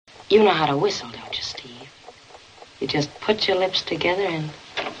You know how to whistle, don't you, Steve? You just put your lips together and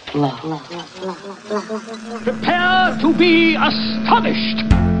blow. Prepare to be astonished.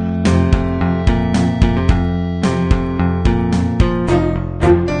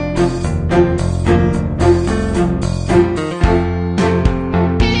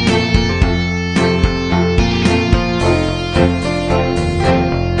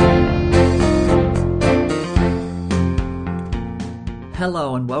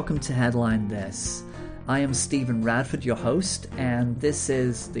 Hello and welcome to Headline This. I am Stephen Radford, your host, and this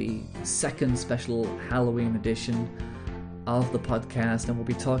is the second special Halloween edition of the podcast, and we'll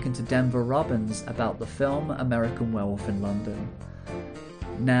be talking to Denver Robbins about the film American Werewolf in London.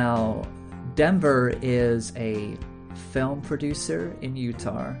 Now, Denver is a film producer in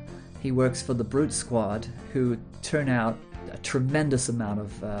Utah. He works for the Brute Squad, who turn out a tremendous amount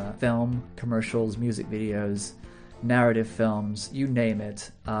of film, commercials, music videos, narrative films, you name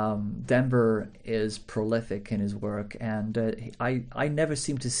it. Denver is prolific in his work, and I never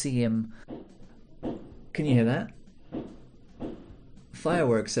seem to see him. Can you hear that?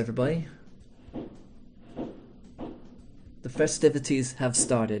 Fireworks, everybody. The festivities have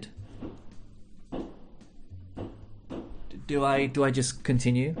started. Do I just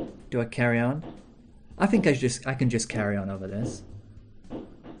continue? Do I carry on? I think I can just carry on over this.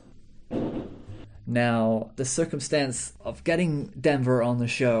 Now, the circumstance of getting Denver on the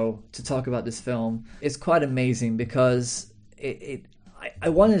show to talk about this film is quite amazing because I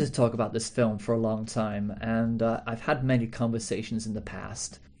wanted to talk about this film for a long time, and I've had many conversations in the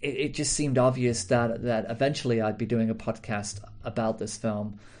past. It just seemed obvious that eventually I'd be doing a podcast about this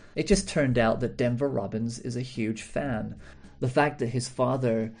film. It just turned out that Denver Robbins is a huge fan. The fact that his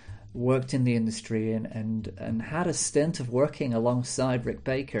father worked in the industry and had a stint of working alongside Rick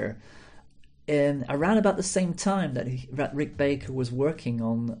Baker around about the same time that Rick Baker was working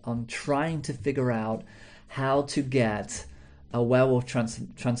on trying to figure out how to get a werewolf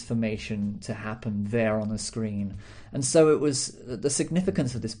transformation to happen there on the screen. And so it was, the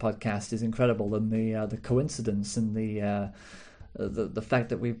significance of this podcast is incredible, and the coincidence and the fact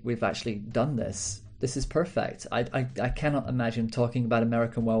that we've actually done this. This is perfect. I cannot imagine talking about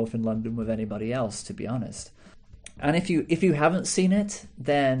American Werewolf in London with anybody else, to be honest. And if you haven't seen it,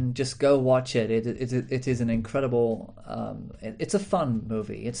 then just go watch it. It is an incredible. It's a fun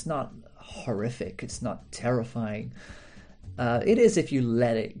movie. It's not horrific. It's not terrifying. It is if you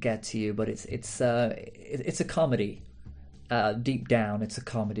let it get to you, but it's a comedy. Deep down, it's a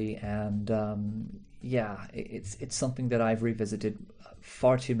comedy, and it's something that I've revisited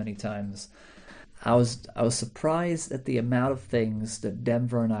far too many times. I was surprised at the amount of things that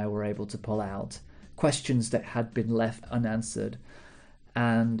Denver and I were able to pull out. Questions that had been left unanswered,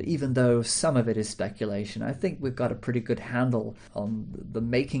 and even though some of it is speculation, I think we've got a pretty good handle on the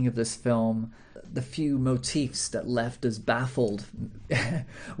making of this film, the few motifs that left us baffled,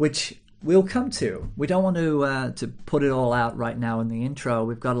 which we'll come to. We don't want to put it all out right now in the intro.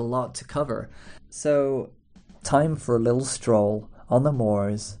 We've got a lot to cover, so time for a little stroll on the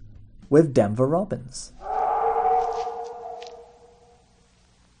moors with Denver Robbins.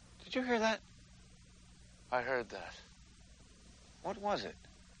 Did you hear that? I heard that. What was it?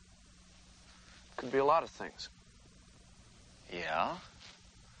 Could be a lot of things. Yeah?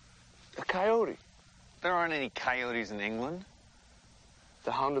 A coyote. There aren't any coyotes in England.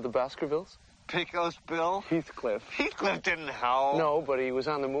 The Hound of the Baskervilles? Pecos Bill? Heathcliff. Heathcliff didn't howl. No, but he was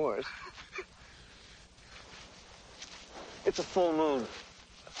on the moors. It's a full moon.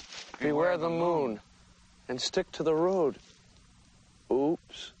 Beware the moon. And stick to the road.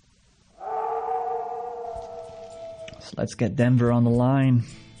 Oops. So let's get Denver on the line.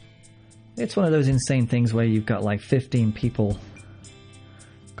 It's one of those insane things where you've got like 15 people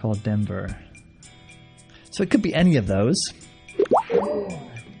called Denver. So it could be any of those.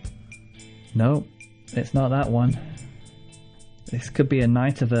 No, it's not that one. This could be a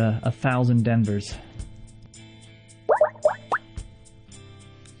night of 1,000 Denvers.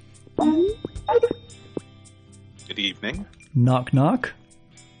 Good evening. Knock knock.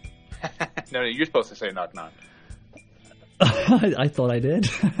 No, you're supposed to say knock knock. I thought I did.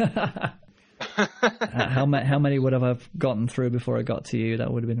 How many would I have gotten through before I got to you?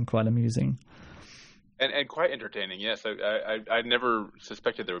 That would have been quite amusing. And quite entertaining, yes. I never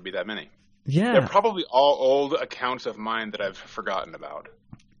suspected there would be that many. Yeah. They're probably all old accounts of mine that I've forgotten about.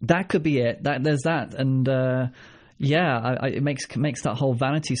 That could be it. There's that. And it makes that whole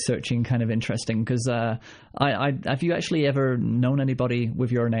vanity searching kind of interesting, because have you actually ever known anybody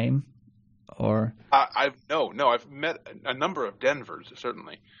with your name? Or I've met a number of Denvers,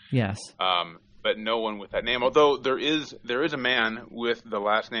 certainly. Yes. but no one with that name. Although there is a man with the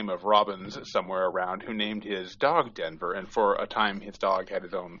last name of Robbins somewhere around who named his dog Denver, and for a time his dog had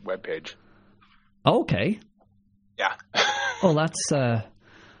his own webpage. Okay. Yeah. Well, that's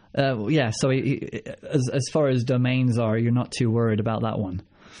yeah. So as far as domains are, you're not too worried about that one.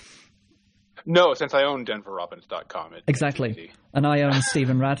 No, since I own DenverRobbins.com. Exactly. Easy. And I own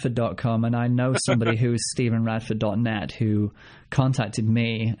StephenRadford.com, and I know somebody who's StephenRadford.net who contacted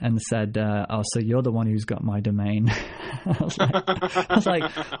me and said, oh, so you're the one who's got my domain. I was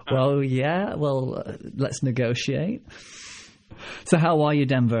like, well, yeah, let's negotiate. So how are you,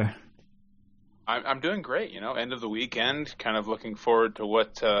 Denver? I'm doing great, end of the weekend, kind of looking forward to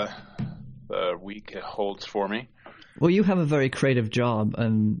what the week holds for me. Well, you have a very creative job,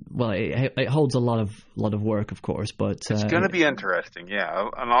 and it holds a lot of work, of course. But it's going to be interesting. Yeah,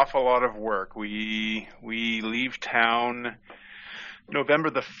 an awful lot of work. We leave town November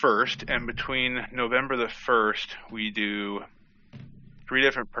the 1st, and between November the 1st, we do 3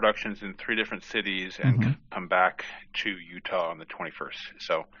 different productions in 3 different cities, and come back to Utah on the 21st.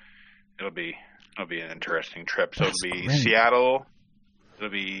 So it'll be an interesting trip. So That's it'll be great.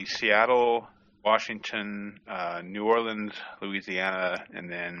 Seattle, Washington, New Orleans, Louisiana,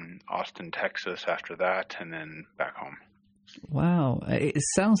 and then Austin, Texas after that, and then back home. Wow. It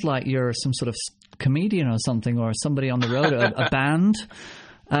sounds like you're some sort of comedian or something, or somebody on the road, a band.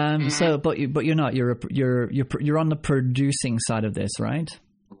 So, but you're not. You're on the producing side of this, right?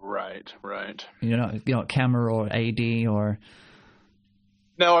 Right. You're not camera or AD or.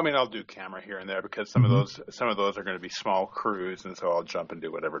 No, I mean I'll do camera here and there because some of those are going to be small crews, and so I'll jump and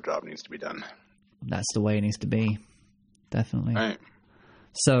do whatever job needs to be done. That's the way it needs to be, definitely. Right.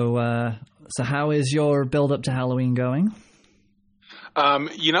 So how is your build up to Halloween going?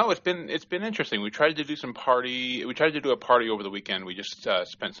 It's been interesting. We tried to do a party over the weekend. We just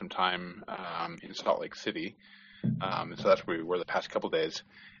spent some time in Salt Lake City, so that's where we were the past couple of days,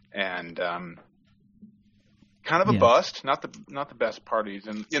 and kind of a bust. Not the best parties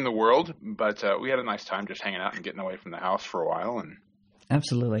in the world, but we had a nice time just hanging out and getting away from the house for a while. And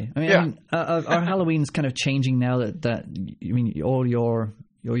absolutely, I mean, our Halloween's kind of changing now that all your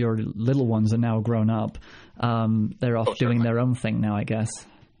little ones are now grown up. They're off doing their own thing now, I guess.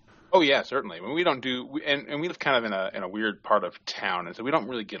 Oh yeah, certainly. I mean, we don't and we live kind of in a weird part of town, and so we don't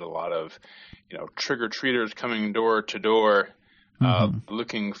really get a lot of, trick or treaters coming door to door,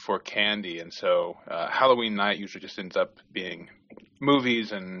 looking for candy. And so Halloween night usually just ends up being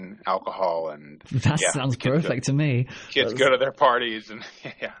movies and alcohol, and that sounds perfect to me. Kids go to their parties, and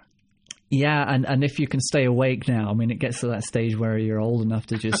Yeah, and if you can stay awake now, I mean, it gets to that stage where you're old enough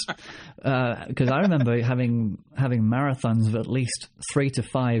to just because I remember having marathons of at least 3 to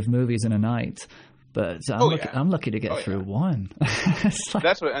 5 movies in a night. But I'm lucky to get through one. Like,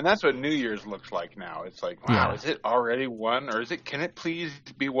 that's what New Year's looks like now. It's like, wow, is it already 1, or can it please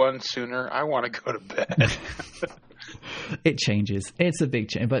be 1 sooner? I want to go to bed. It changes. It's a big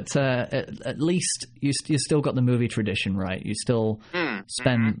change, but at least you still got the movie tradition, right? You still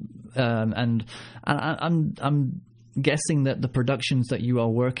spend, and I'm guessing that the productions that you are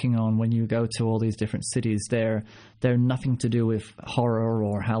working on when you go to all these different cities, they're nothing to do with horror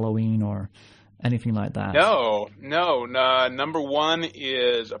or Halloween or anything like that. No. Number 1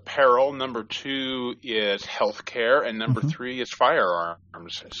 is apparel. Number 2 is healthcare, and number 3 is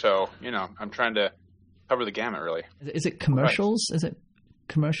firearms. So I'm trying to cover the gamut, really. Is it commercials? Right. Is it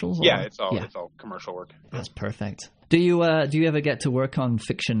commercials? Yeah, it's all commercial work. That's perfect. Do you ever get to work on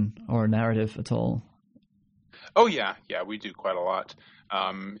fiction or narrative at all? Oh yeah, we do quite a lot.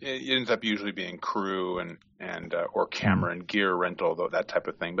 It ends up usually being crew and or camera and gear rental, that type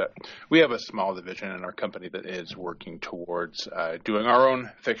of thing. But we have a small division in our company that is working towards doing our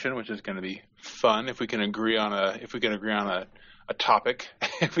own fiction, which is going to be fun if we can agree on a topic,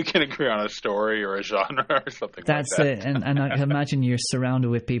 if we can agree on a story or a genre or something. That's like that. It. And I imagine you're surrounded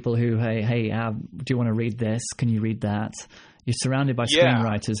with people who, hey, do you want to read this? Can you read that? You're surrounded by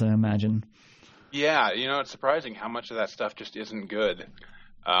screenwriters, I imagine. Yeah, it's surprising how much of that stuff just isn't good.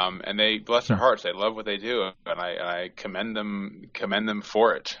 And they, bless their hearts, they love what they do, and I commend them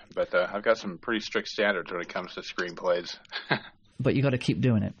for it. But I've got some pretty strict standards when it comes to screenplays. But you got to keep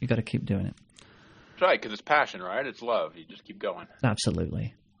doing it. That's right, because it's passion, right? It's love. You just keep going.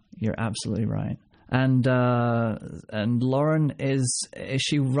 Absolutely, you're absolutely right. And Lauren, is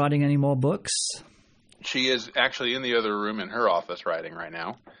she writing any more books? She is actually in the other room in her office writing right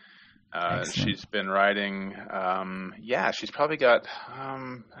now. She's been writing, she's probably got,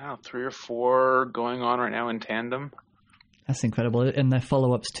 3 or 4 going on right now in tandem. That's incredible. And they're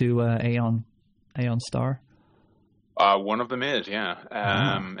follow-ups to Aeon Star? One of them is, yeah.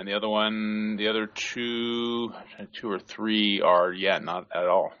 And the other two or three are, not at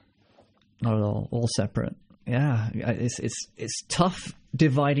all. Not at all separate. Yeah, it's tough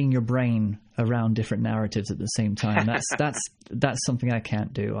dividing your brain around different narratives at the same time. That's something I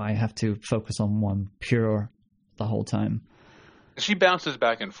can't do. I have to focus on one pure the whole time. She bounces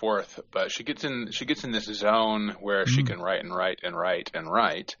back and forth, but she gets in this zone where she can write and write and write and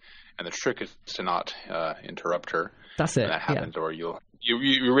write, and the trick is to not interrupt her. That's it. When that happens, or you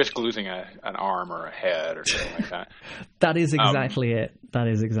risk losing an arm or a head or something like that. That is exactly it. That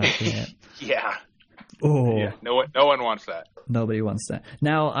is exactly it. Yeah. Oh. Yeah. No one wants that. Nobody wants that.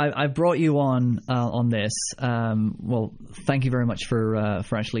 Now, I brought you on this. Well, thank you very much for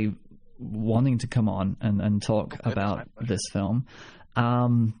actually wanting to come on and talk about this film.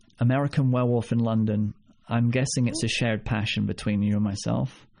 American Werewolf in London. I'm guessing it's a shared passion between you and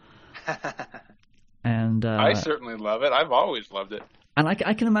myself. And I certainly love it. I've always loved it. And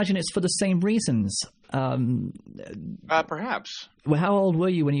I can imagine it's for the same reasons. Perhaps. Well, how old were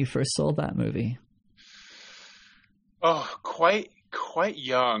you when you first saw that movie? Oh, quite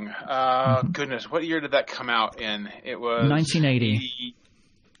young. Goodness, what year did that come out in? It was 1980.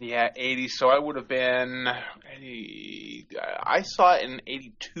 80. So I would have been 80. I saw it in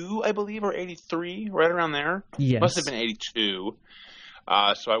 82, I believe, or 83, right around there. Yes. Must have been 82.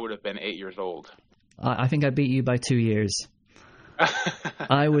 So I would have been 8 years old. I think I beat you by 2 years.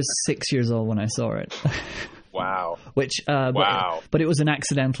 I was 6 years old when I saw it. Wow. Wow. But it was an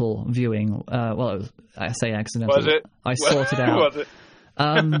accidental viewing. I say accidental. Was it? I sorted out. Was it?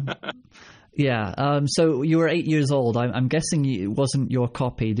 Yeah. So you were 8 years old. I'm guessing it wasn't your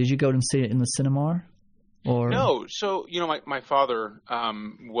copy. Did you go and see it in the cinema? Or no. So my father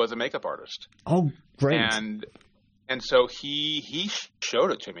was a makeup artist. Oh, great. And so he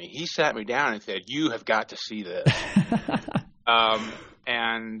showed it to me. He sat me down and said, "You have got to see this."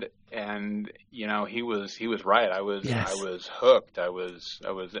 And he was right. I was hooked. I was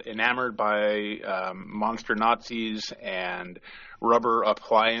enamored by monster Nazis and rubber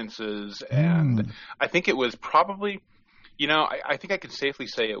appliances, and I think it was probably, I think I can safely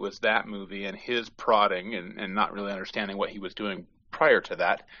say it was that movie and his prodding and not really understanding what he was doing prior to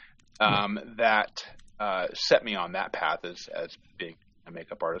that that set me on that path as being a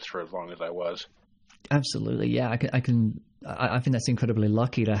makeup artist for as long as I was. Absolutely, yeah. I think that's incredibly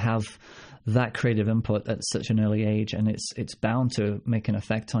lucky to have that creative input at such an early age, and it's bound to make an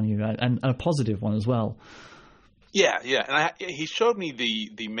effect on you, and a positive one as well. Yeah. And he showed me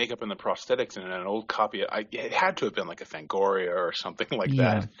the makeup and the prosthetics in an old copy. It had to have been like a Fangoria or something like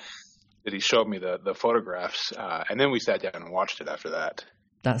that. That he showed me the photographs, and then we sat down and watched it after that.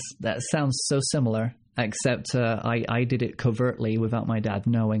 That sounds so similar, except I did it covertly without my dad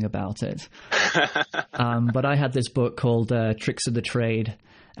knowing about it. But I had this book called Tricks of the Trade,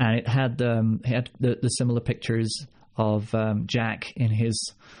 and it had the similar pictures of Jack in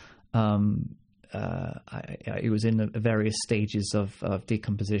his. He was in the various stages of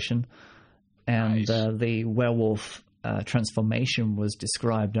decomposition, and nice. The werewolf transformation was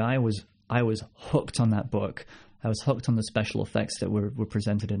described. I was hooked on that book. I was hooked on the special effects that were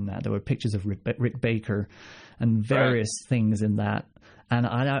presented in that. There were pictures of Rick Baker and various things in that. And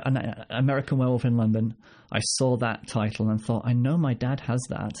American Werewolf in London, I saw that title and thought, I know my dad has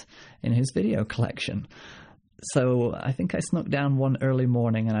that in his video collection. So I think I snuck down one early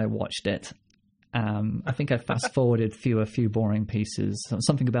morning and I watched it. I think I fast-forwarded a few boring pieces.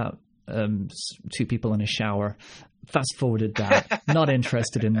 Something about two people in a shower. Fast-forwarded that. Not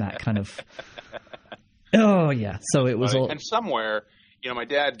interested in that kind of... Oh, yeah. So it was all... And somewhere, my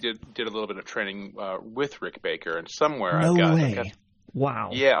dad did a little bit of training with Rick Baker, and somewhere No I've way. got...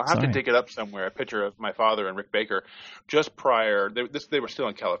 Wow. Yeah, I'll have to dig it up somewhere, a picture of my father and Rick Baker just prior... They were still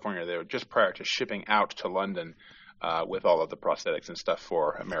in California. They were just prior to shipping out to London with all of the prosthetics and stuff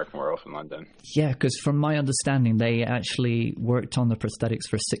for American Werewolf in London. Yeah, because from my understanding, they actually worked on the prosthetics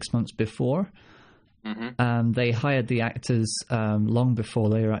for 6 months before. Mm-hmm. They hired the actors long before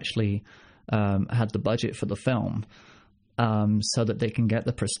they were actually... had the budget for the film, so that they can get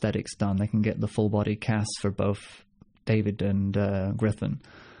the prosthetics done. They can get the full body cast for both David and Griffin.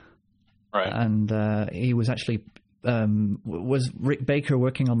 Right. And he was actually was Rick Baker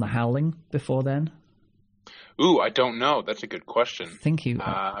working on The Howling before then? Ooh, I don't know. That's a good question. I think he.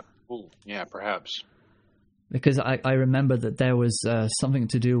 Yeah, perhaps. Because I remember that there was something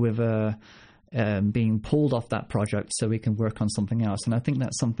to do with being pulled off that project so we can work on something else. And I think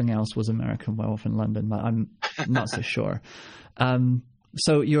that something else was American Werewolf in London, but I'm not so sure.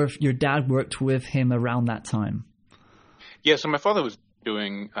 So your dad worked with him around that time? Yeah, so my father was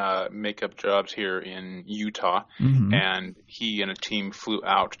doing makeup jobs here in Utah, Mm-hmm. and he and a team flew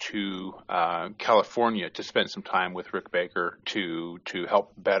out to California to spend some time with Rick Baker to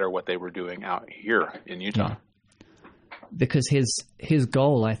help better what they were doing out here in Utah. Yeah. Because his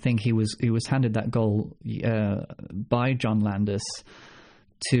goal, I think he was handed that goal by John Landis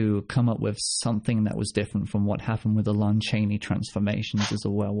to come up with something that was different from what happened with the Lon Chaney transformations as a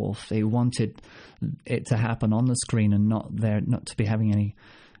werewolf. He wanted it to happen on the screen and not to be having any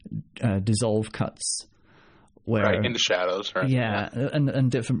dissolve cuts. Where, right, in the shadows, right? Yeah, and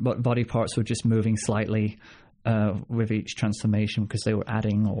different body parts were just moving slightly with each transformation because they were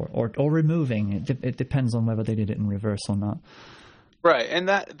adding or removing. It depends on whether they did it in reverse or not. Right, and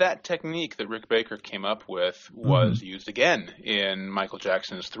that technique that Rick Baker came up with was used again in Michael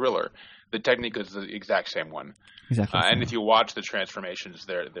Jackson's Thriller. The technique is the exact same one. Exactly. And if you watch the transformations,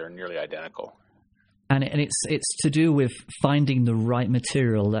 they're nearly identical. And it's to do with finding the right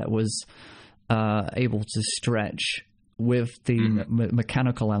material that was able to stretch with the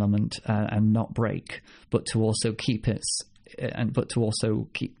mechanical element and not break, but to also keep its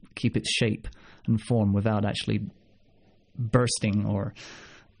shape and form without actually bursting or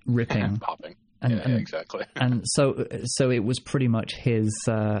ripping, popping. And exactly. And so it was pretty much his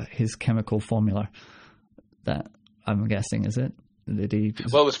chemical formula that I'm guessing, is it?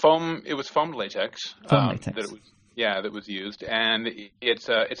 Well, it was foam. It was foamed latex. Foam latex. That was used, and it's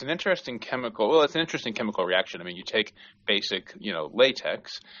an interesting chemical. Well, it's an interesting chemical reaction. I mean, you take basic,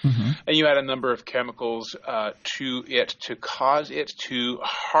 latex, and you add a number of chemicals to it to cause it to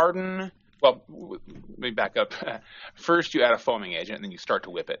harden. Well, let me back up. First, you add a foaming agent, and then you start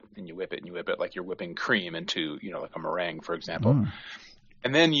to whip it, and you whip it, and you whip it like you're whipping cream into, like a meringue, for example.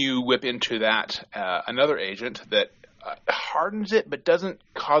 And then you whip into that another agent that hardens it, but doesn't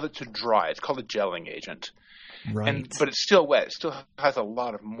cause it to dry. It's called a gelling agent. Right. But it's still wet. It still has a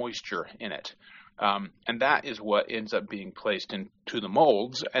lot of moisture in it. And that is what ends up being placed into the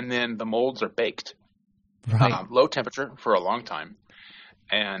molds, and then the molds are baked. Right. Low temperature for a long time.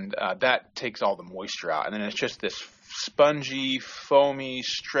 And that takes all the moisture out. And then it's just this spongy, foamy,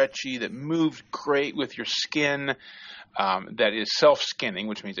 stretchy that moves great with your skin, that is self-skinning,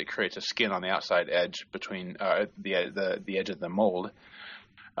 which means it creates a skin on the outside edge between the edge of the mold.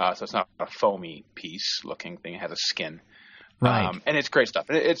 So it's not a foamy piece looking thing. It has a skin. Right. And it's great stuff.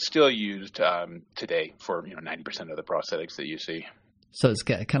 It's still used today for 90% of the prosthetics that you see. So it's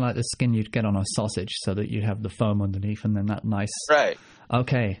kind of like the skin you'd get on a sausage, so that you have the foam underneath, and then that nice. Right.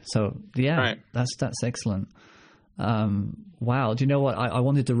 Okay. So yeah, right. That's excellent. Wow. Do you know what? I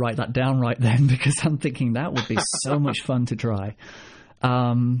wanted to write that down right then because I'm thinking that would be so much fun to try.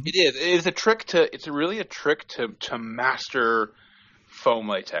 It is. It is a trick it's really a trick to master foam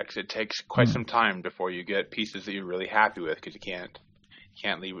latex. It takes quite some time before you get pieces that you're really happy with, because you can't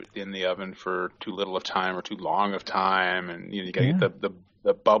leave it in the oven for too little of time or too long of time, and you got to get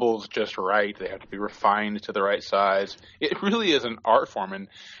the bubbles just right. They have to be refined to the right size. It really is an art form, and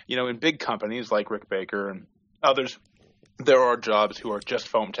in big companies like Rick Baker and others, there are jobs who are just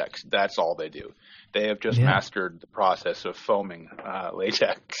foam techs. That's all they do. They have just mastered the process of foaming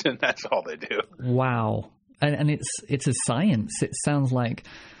latex, and that's all they do. Wow. And it's a science. It sounds like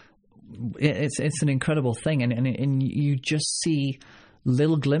it's an incredible thing, and you just see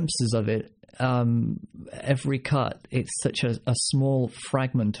little glimpses of it every cut. It's such a small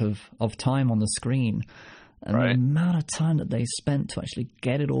fragment of time on the screen, and the amount of time that they spent to actually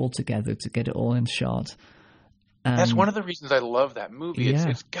get it all together, to get it all in shot. That's one of the reasons I love that movie. Yeah.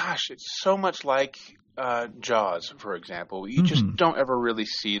 It's so much like Jaws, for example. You just don't ever really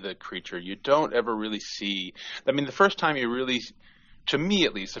see the creature. You don't ever really see. I mean, the first time you really, to me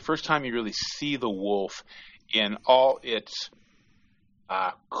at least, the first time you really see the wolf in all its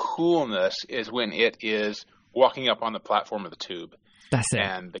coolness is when it is walking up on the platform of the tube. That's it.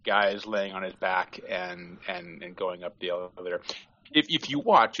 And the guy is laying on his back and going up the elevator. If you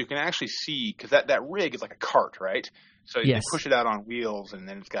watch, you can actually see, because that rig is like a cart, right? So you push it out on wheels, and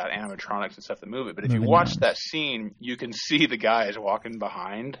then it's got animatronics and stuff that move it. But if you watch that scene, you can see the guys walking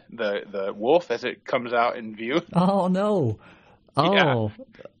behind the wolf as it comes out in view. Oh, no. Oh. Yeah.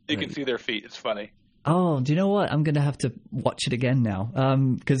 You can see their feet. It's funny. Oh, do you know what? I'm going to have to watch it again now,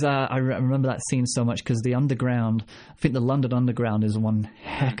 because I remember that scene so much, because the underground, I think the London Underground is one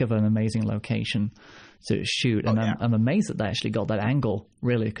heck of an amazing location to shoot, and I'm amazed that they actually got that angle,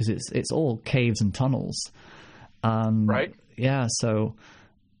 really, because it's all caves and tunnels. Right? Yeah, so,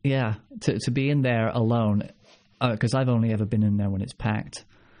 yeah, to be in there alone, because I've only ever been in there when it's packed,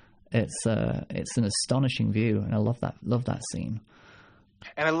 it's an astonishing view, and I love that scene.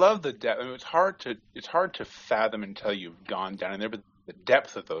 And I love the depth. I mean, it's hard to fathom until you've gone down in there. But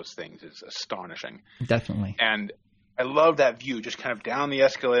depth of those things is astonishing. Definitely. And I love that view, just kind of down the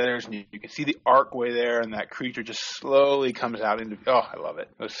escalators, and you can see the archway there, and that creature just slowly comes out into. Oh, I love it!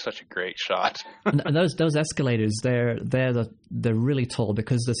 It was such a great shot. And those escalators, they're really tall,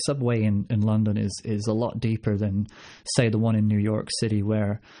 because the subway in London is a lot deeper than, say, the one in New York City,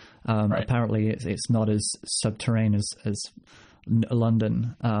 where Right. apparently it's not as subterranean as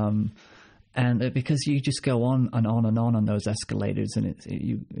London. And because you just go on and on and on those escalators, and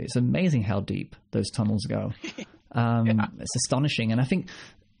it's amazing how deep those tunnels go. It's astonishing, and I think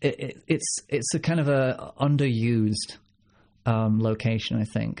it's a kind of a underused location. I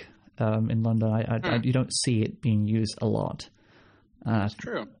think in London, you don't see it being used a lot. That's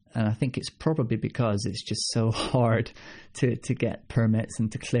true. And I think it's probably because it's just so hard to get permits and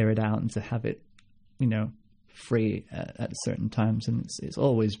to clear it out and to have it, free at certain times, and it's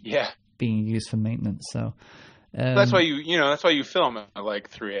always being used for maintenance. So that's why you film at like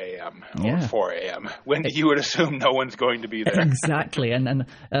 3 a.m. or 4 a.m. when you would assume no one's going to be there. Exactly. And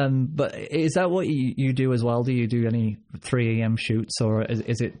but is that what you do as well? Do you do any 3 a.m. shoots, or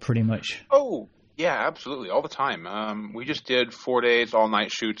is it pretty much? Oh, yeah, absolutely, all the time. We just did 4 days, all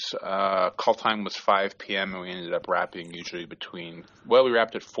night shoots. Call time was 5 p.m. and we ended up wrapping usually we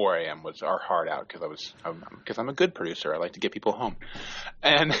wrapped at 4 a.m. was our hard out, because I'm a good producer. I like to get people home.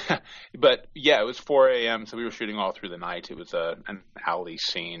 But yeah, it was 4 a.m. So we were shooting all through the night. It was an alley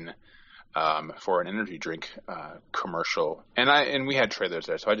scene for an energy drink commercial, and we had trailers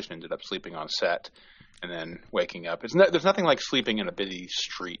there, so I just ended up sleeping on set. And then waking up. There's nothing like sleeping in a busy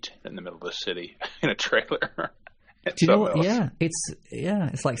street in the middle of the city in a trailer. Do you know what? Yeah,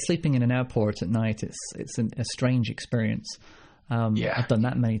 it's like sleeping in an airport at night. It's a strange experience. I've done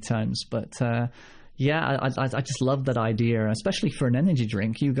that many times, but I just love that idea, especially for an energy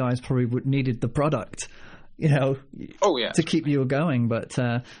drink. You guys probably needed the product, to keep you going. But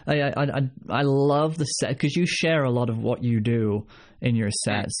I love the set, because you share a lot of what you do in your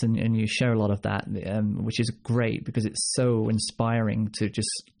sets, and you share a lot of that, which is great, because it's so inspiring to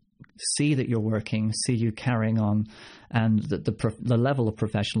just see that you're working, see you carrying on, and the level of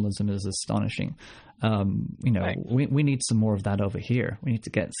professionalism is astonishing. We need some more of that over here. We need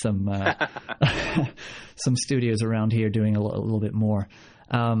to get some some studios around here doing a little bit more.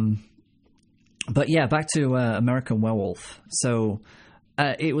 But yeah, back to American Werewolf. So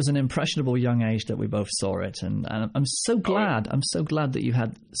it was an impressionable young age that we both saw it, and I'm so glad. I'm so glad that you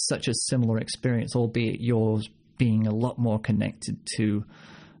had such a similar experience, albeit yours being a lot more connected to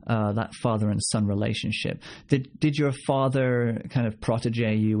that father and son relationship. Did your father kind of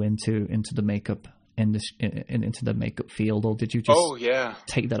protege you into the makeup industry, into the makeup field, or did you just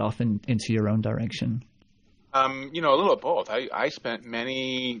take that off into your own direction? A little of both. I spent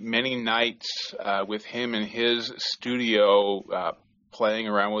many nights with him in his studio playing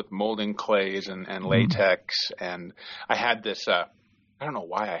around with molding clays and latex. And I had this, I don't know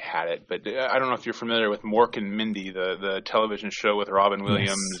why I had it, but I don't know if you're familiar with Mork and Mindy, the television show with Robin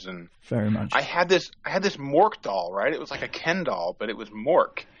Williams. Yes, and very much. I had this Mork doll, right? It was like a Ken doll, but it was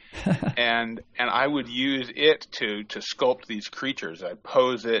Mork. and I would use it to sculpt these creatures. I'd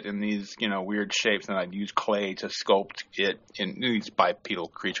pose it in these weird shapes, and I'd use clay to sculpt it in these bipedal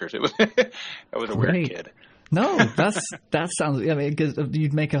creatures. It was I was a weird kid. No, that sounds. I mean, because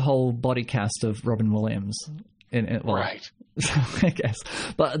you'd make a whole body cast of Robin Williams. Right. I guess,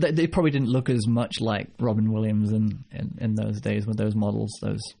 but they probably didn't look as much like Robin Williams in those days with those models.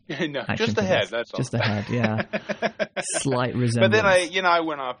 Those no, just the head. That's all. Just the head. Yeah, slight resemblance. But then I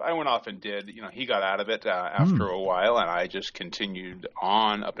went off and did. He got out of it after a while, and I just continued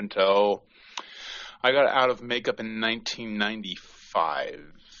on up until I got out of makeup in 1995.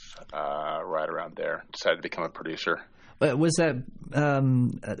 Right around there, decided to become a producer. Was there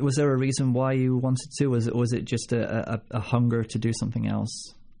a reason why you wanted to? Was it just a hunger to do something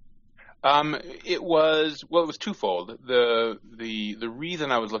else? It was twofold. The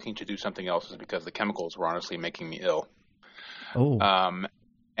reason I was looking to do something else was because the chemicals were honestly making me ill. Oh.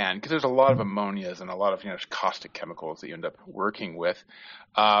 And because there's a lot of ammonias and a lot of caustic chemicals that you end up working with.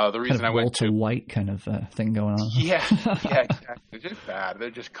 The reason kind of I went to White kind of thing going on. Yeah, exactly. They're just bad. They're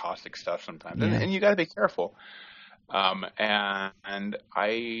just caustic stuff sometimes, and you got to be careful. And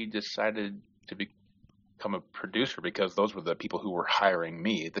I decided to become a producer because those were the people who were hiring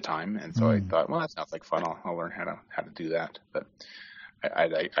me at the time, and so I thought, well, that sounds like fun. I'll learn how to do that. But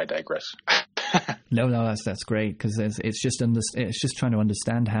I digress. No, that's great, because it's just trying to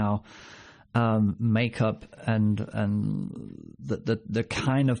understand how makeup and the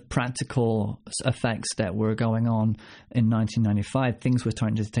kind of practical effects that were going on in 1995, things were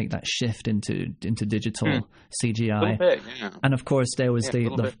starting to take that shift into digital CGI. A little bit, yeah. And of course, there was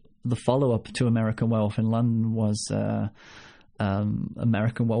bit. the follow up to American Werewolf in London was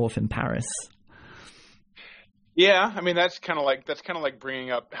American Werewolf in Paris. Yeah, I mean that's kind of like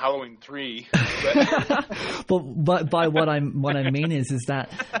bringing up Halloween 3. But by what I mean is that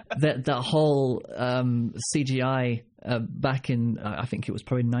the whole CGI back in I think it was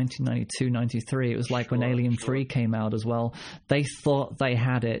probably 1992, 93. It was like when Alien 3 came out as well. They thought they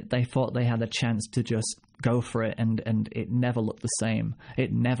had it. They thought they had a chance to just go for it, and it never looked the same.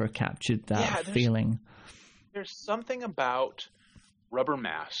 It never captured that feeling. There's something about rubber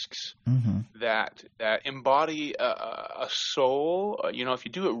masks that embody a soul. You know, if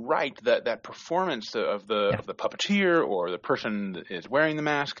you do it right, that performance of the puppeteer or the person that is wearing the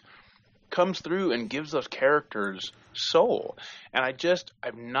mask comes through and gives those characters soul. And I take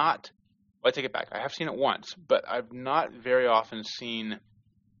it back. I have seen it once, but I've not very often seen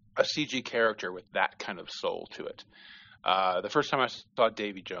a CG character with that kind of soul to it. The first time I saw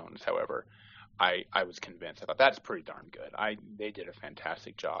Davy Jones, however, I was convinced. I thought that's pretty darn good. They did a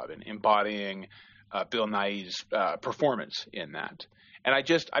fantastic job in embodying Bill Nighy's performance in that. And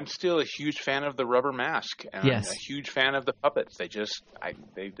I'm still a huge fan of the rubber mask, and I'm a huge fan of the puppets.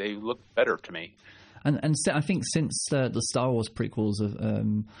 They look better to me. And so I think since the Star Wars prequels,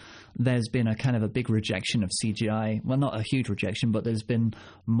 there's been a kind of a big rejection of CGI. Well, not a huge rejection, but there's been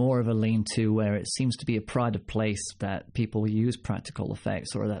more of a lean-to where it seems to be a pride of place that people use practical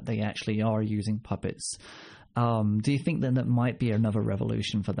effects or that they actually are using puppets. Do you think then that might be another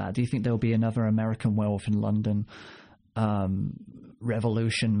revolution for that? Do you think there'll be another American Werewolf in London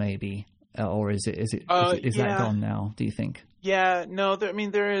revolution maybe? Or is that gone now, do you think? Yeah, no.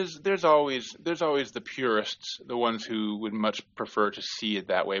 There's always the purists, the ones who would much prefer to see it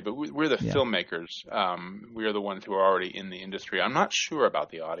that way. But we're the filmmakers. We are the ones who are already in the industry. I'm not sure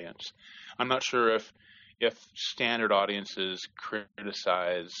about the audience. I'm not sure if standard audiences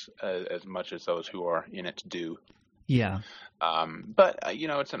criticize as much as those who are in it do. Yeah. But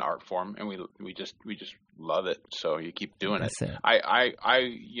it's an art form, and we just love it. So you keep doing it. I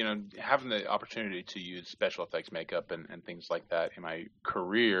having the opportunity to use special effects makeup and things like that in my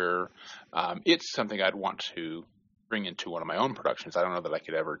career, it's something I'd want to bring into one of my own productions. I don't know that I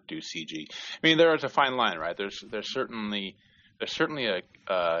could ever do CG. I mean, there is a fine line, right? There's certainly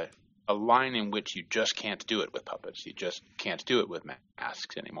a line in which you just can't do it with puppets. You just can't do it with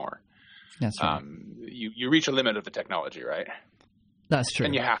masks anymore. That's right. You reach a limit of the technology, right? That's true.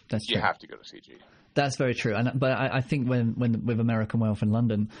 And you have to go to CG. That's very true. But I think when with American Werewolf in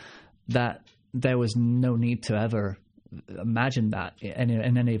London, that there was no need to ever imagine that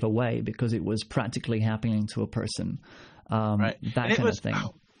in any other way because it was practically happening to a person. Right. That kind of thing.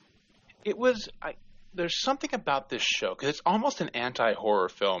 There's something about this show because it's almost an anti-horror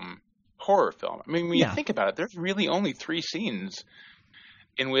film. I mean, when you think about it, there's really only 3 scenes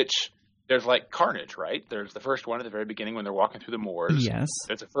in which there's like carnage, right? There's the first one at the very beginning when they're walking through the moors. Yes.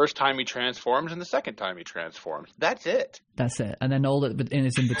 There's the first time he transforms and the second time he transforms. That's it. And then all that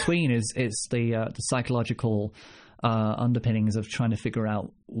is in between is the psychological underpinnings of trying to figure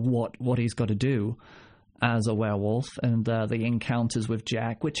out what he's got to do as a werewolf, and the encounters with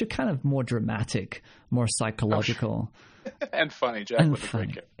Jack, which are kind of more dramatic, more psychological. And funny. Jack was a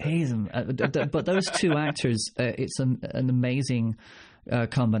great character. But those two actors, it's an amazing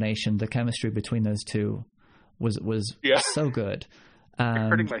combination. The chemistry between those two was so good. You're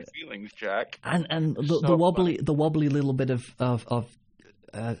hurting my feelings, Jack. And the wobbly little bit of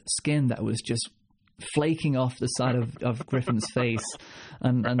skin that was just flaking off the side of Griffin's face.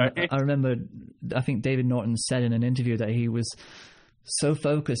 And right. I remember, I think David Norton said in an interview that he was so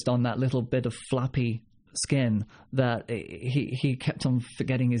focused on that little bit of flappy skin that he kept on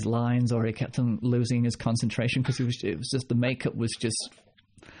forgetting his lines, or he kept on losing his concentration because it was just the makeup was just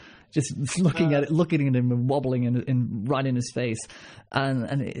looking at him and wobbling right in his face.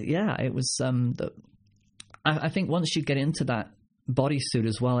 It was I think once you get into that bodysuit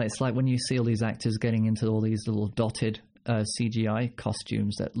as well, it's like when you see all these actors getting into all these little dotted CGI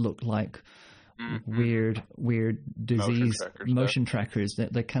costumes that look like weird disease motion trackers.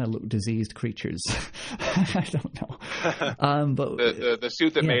 They kind of look diseased creatures. I don't know. But the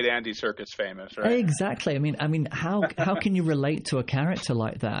suit that made Andy Serkis famous, right? Exactly. I mean, how can you relate to a character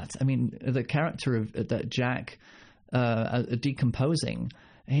like that? I mean, the character of that Jack decomposing,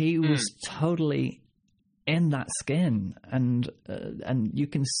 he was totally in that skin, and you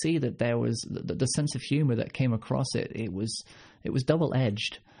can see that there was the sense of humor that came across it. It was double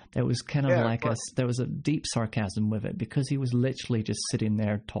edged, There was kind of Yeah, like there was a deep sarcasm with it because he was literally just sitting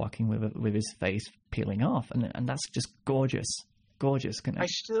there talking with his face peeling off, and that's just gorgeous. I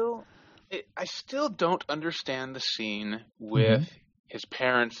still don't understand the scene with his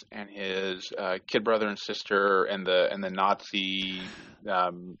parents and his kid brother and sister and the Nazi.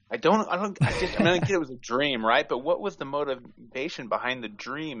 I get it was a dream, right? But what was the motivation behind the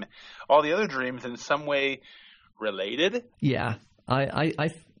dream? All the other dreams in some way related? Yeah,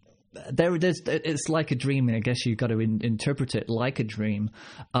 it's like a dream, and I guess you've got to interpret it like a dream.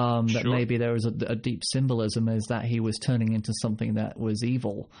 That maybe there was a deep symbolism is that he was turning into something that was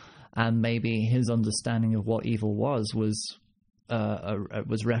evil, and maybe his understanding of what evil was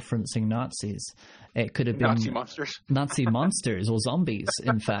referencing Nazis. It could have been Nazi monsters or zombies,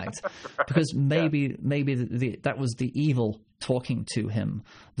 in fact, because maybe that was the evil talking to him.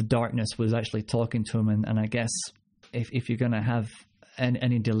 The darkness was actually talking to him, and I guess if you're going to have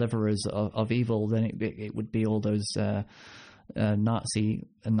any deliverers of evil, then it would be all those Nazi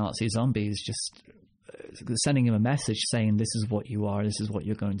zombies just sending him a message saying, "This is what you are. This is what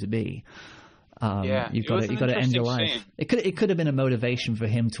you're going to be." You've got to end your life. Scene. It could have been a motivation for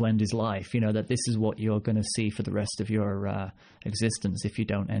him to end his life. That this is what you're going to see for the rest of your existence if you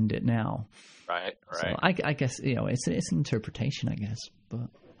don't end it now. Right. So I guess it's an interpretation, I guess, but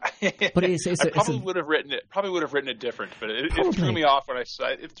it's probably would have written it different, but it threw me off when I saw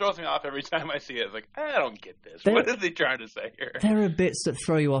it. It throws me off every time I see it. It's like, I don't get this. What are they trying to say here? There are bits that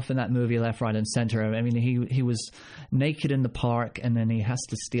throw you off in that movie, left, right, and center. I mean, he was naked in the park, and then he has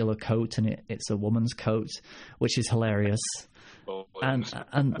to steal a coat, and it's a woman's coat, which is hilarious. And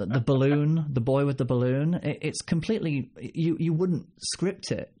the balloon, the boy with the balloon, it's completely you wouldn't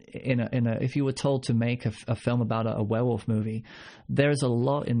script it in a if you were told to make a film about a werewolf movie. There's a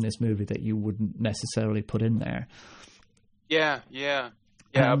lot in this movie that you wouldn't necessarily put in there. Yeah,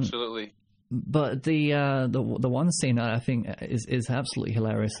 absolutely. But the one scene I think is absolutely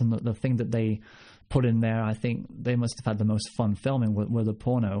hilarious, and the thing that they put in there, I think they must have had the most fun filming were the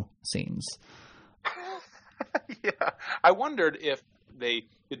porno scenes. Yeah, I wondered if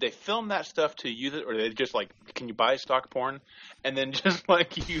did they film that stuff to use it, or did they just can you buy stock porn and then just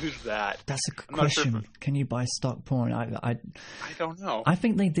use that? That's a good question. Sure. Can you buy stock porn? I don't know. I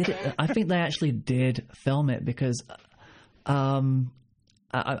think they did it. I think they actually did film it because I'm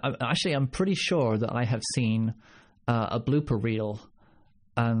pretty sure that I have seen a blooper reel.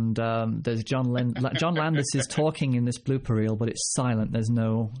 And there's John Landis is talking in this blooper reel, but it's silent. There's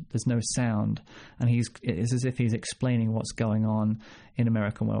no sound, and it's as if he's explaining what's going on in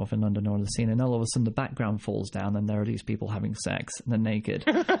American Werewolf in London or the scene. And all of a sudden, the background falls down, and there are these people having sex, and they're naked.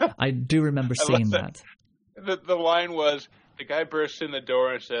 I do remember seeing that. The line was the guy bursts in the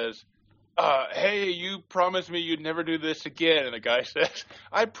door and says, "Hey, you promised me you'd never do this again." And the guy says,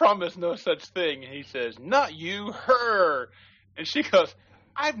 "I promise no such thing." And he says, "Not you, her." And she goes,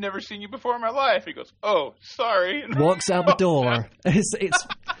 "I've never seen you before in my life." He goes, "Oh, sorry." Walks out the door.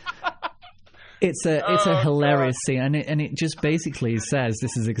 It's a hilarious scene, and it just basically says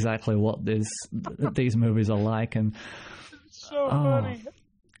this is exactly what these movies are like, and it's so funny.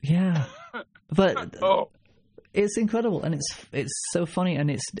 Yeah, but it's incredible, and it's so funny,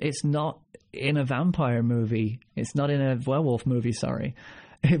 and it's not in a vampire movie. It's not in a werewolf movie. Sorry,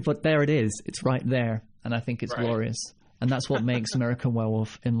 but there it is. It's right there, and I think it's glorious. And that's what makes American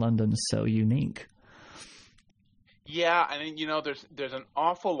Werewolf in London so unique. Yeah, I mean, there's an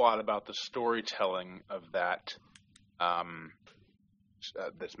awful lot about the storytelling of that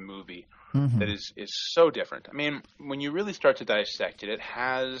this movie that is so different. I mean, when you really start to dissect it, it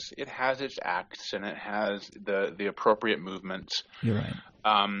has its acts and it has the appropriate movements. You're right.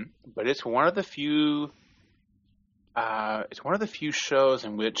 But it's one of the few shows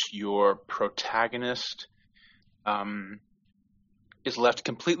in which your protagonist is left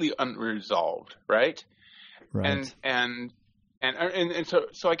completely unresolved, right? Right. And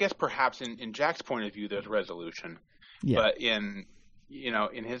so I guess perhaps in Jack's point of view, there's resolution, but in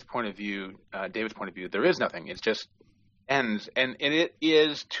his point of view, David's point of view, there is nothing. It just ends, and it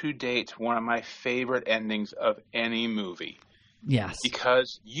is to date one of my favorite endings of any movie. Yes,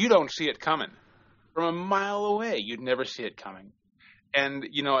 because you don't see it coming from a mile away. You'd never see it coming. And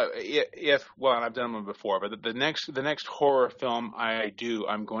I've done them before, but the next horror film I do,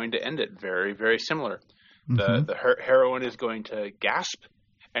 I'm going to end it very, very similar. The heroine is going to gasp,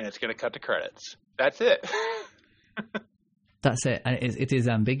 and it's going to cut to credits. That's it. That's it, and it is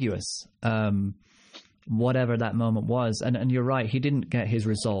ambiguous. Whatever that moment was, and you're right, he didn't get his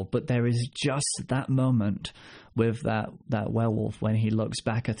resolve, but there is just that moment with that werewolf when he looks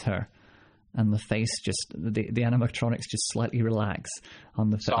back at her. and the face the animatronics just slightly relax on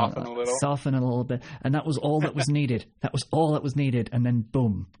the face. Soften a little bit. And that was all that was needed. That was all that was needed. And then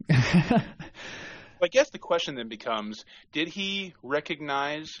boom. I guess the question then becomes, did he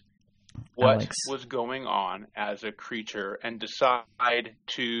recognize what Alex was going on as a creature and decide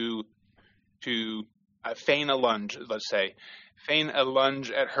to feign a lunge, let's say, feign a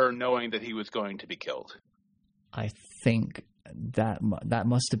lunge at her knowing that he was going to be killed? I think that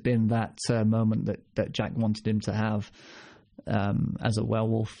must have been that moment that Jack wanted him to have as a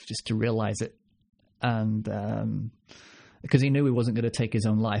werewolf, just to realize it. And because he knew he wasn't going to take his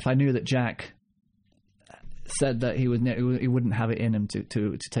own life. I knew that Jack said that he wouldn't have it in him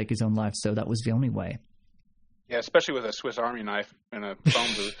to take his own life, so that was the only way. Yeah, especially with a Swiss Army knife in a phone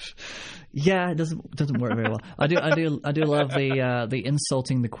booth. Yeah, it doesn't work very well. I do love the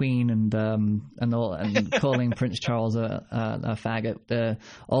insulting the Queen and calling Prince Charles a faggot.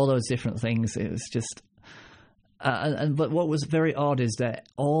 All those different things. It was just. But what was very odd is that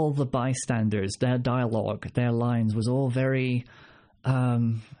all the bystanders, their dialogue, their lines was all very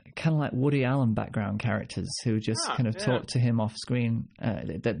kind of like Woody Allen background characters who just talked to him off screen.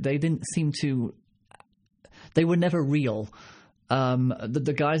 They didn't seem to. They were never real.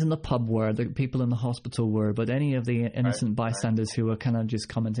 The guys in the pub were, the people in the hospital were, but any of the innocent bystanders who were kind of just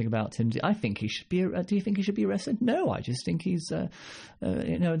commenting about him, I think he should be. Do you think he should be arrested? No, I just think he's, this,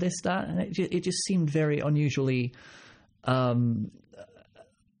 that, and it just seemed very unusually, kind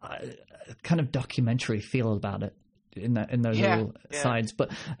of documentary feel about it in those little sides,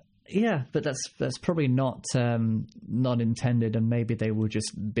 but. Yeah, but that's probably not intended, and maybe they were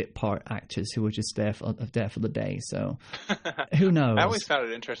just bit part actors who were just there for the day. So who knows? I always found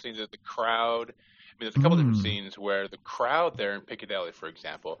it interesting that the crowd. I mean, there's a couple different scenes where the crowd there in Piccadilly, for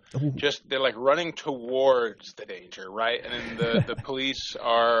example, they're like running towards the danger, right? And then the police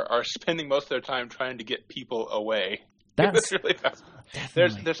are spending most of their time trying to get people away. That's really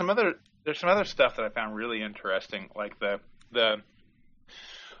fascinating. There's some other stuff that I found really interesting, like the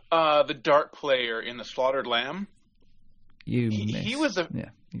dart player in The Slaughtered Lamb. He was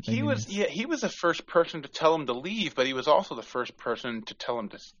the first person to tell him to leave, but he was also the first person to tell him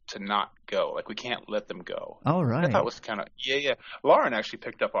to not go. Like, we can't let them go. All right. I thought it was kind of Lauren actually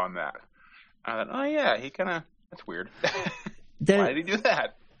picked up on that. I thought, that's weird. Why did he do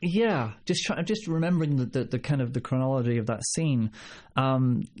that? Yeah, just remembering the kind of the chronology of that scene.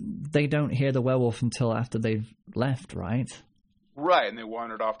 They don't hear the werewolf until after they've left, right? Right, and they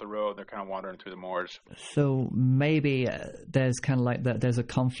wandered off the road. They're kind of wandering through the moors. So maybe there's kind of like that. There's a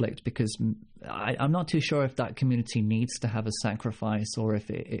conflict because I'm not too sure if that community needs to have a sacrifice, or if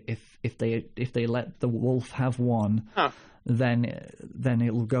they let the wolf have one, then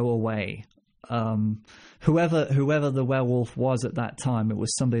it'll go away. Whoever the werewolf was at that time, it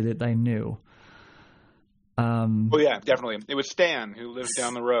was somebody that they knew. Yeah, definitely. It was Stan who lived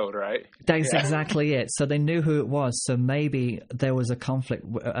down the road, right? That's exactly it. So they knew who it was. So maybe there was a conflict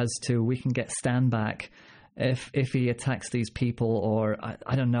as to, we can get Stan back if he attacks these people, or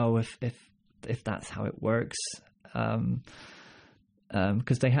I don't know if that's how it works. Because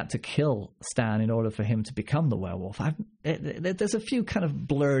they had to kill Stan in order for him to become the werewolf. There's a few kind of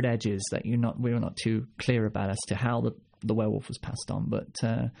blurred edges that we're not too clear about as to how the werewolf was passed on, but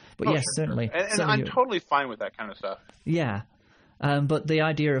yes, certainly. And I'm totally fine with that kind of stuff. Yeah, but the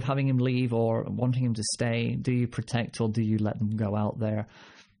idea of having him leave or wanting him to stay, do you protect or do you let them go out there?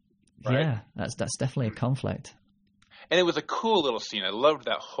 Right. Yeah, that's definitely a conflict. And it was a cool little scene. I loved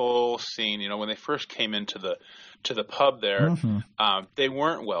that whole scene. You know, when they first came into the pub there, they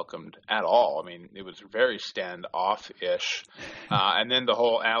weren't welcomed at all. I mean, it was very standoff-ish. And then the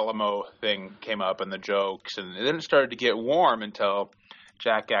whole Alamo thing came up and the jokes. And then it started to get warm until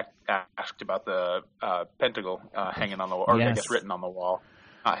Jack asked about the pentacle hanging on the wall, or I guess written on the wall,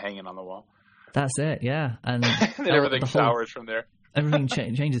 not hanging on the wall. That's it, yeah. And then everything sours from there. Everything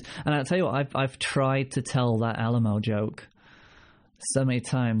changes. And I'll tell you what, I've tried to tell that Alamo joke so many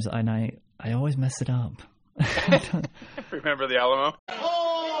times, and I always mess it up. Remember the Alamo?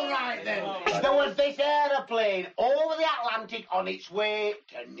 All right, then. There was this aeroplane over the Atlantic on its way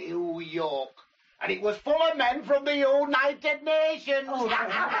to New York. And it was full of men from the United Nations.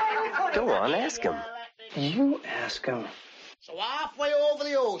 Go on, ask him. You ask him. So halfway over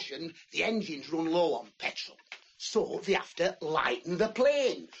the ocean, the engines run low on petrol. So they have to lighten the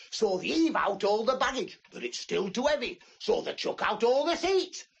plane. So they heave out all the baggage, but it's still too heavy. So they chuck out all the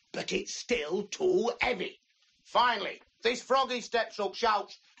seats, but it's still too heavy. Finally, this froggy steps up,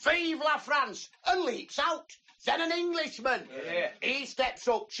 shouts, "Vive la France!" and leaps out. Then an Englishman, he steps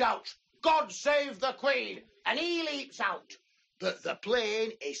up, shouts, "God save the Queen!" and he leaps out. but the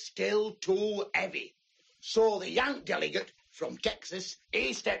plane is still too heavy. So the Yank delegate from Texas,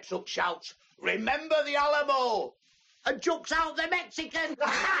 he steps up, shouts, "Remember the Alamo!" and jumps out the Mexican. Remember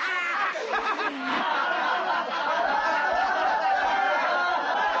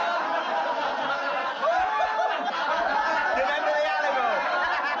the Alamo?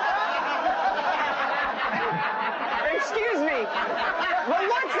 Excuse me. Well,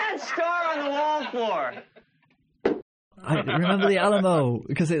 what's that star on the wall for? I remember the Alamo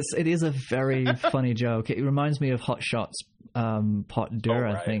because it is a very funny joke. It reminds me of Hot Shots Pot Dur,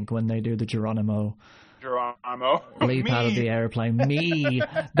 I think, when they do the Geronimo leap out of the airplane. Me.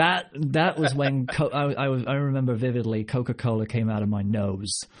 That was when I remember vividly Coca-Cola came out of my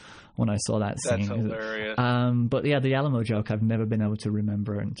nose when I saw that scene. That's hilarious. But yeah, the Alamo joke I've never been able to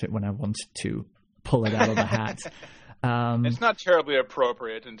remember until when I wanted to pull it out of the hat. It's not terribly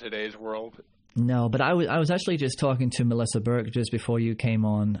appropriate in today's world. No, but I was actually just talking to Melissa Burke just before you came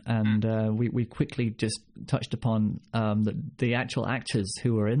on, and we quickly just touched upon the actual actors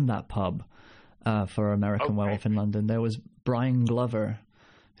who were in that pub for American Werewolf in London. There was Brian Glover,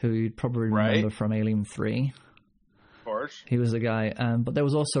 who you'd probably remember from Alien 3. Of course. He was the guy. But there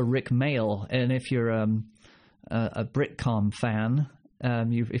was also Rick Mayall, and if you're a Britcom fan,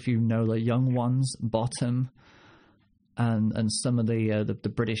 if you know the Young Ones, Bottom, and some of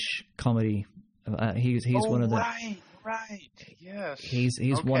the British comedy. He's one of the right, yes. He's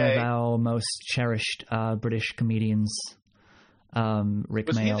one of our most cherished British comedians. Rick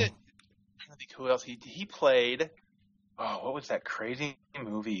Mayall. I don't think who else he played. Oh, what was that crazy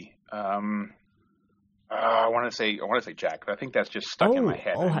movie? I want to say Jack, but I think that's just stuck in my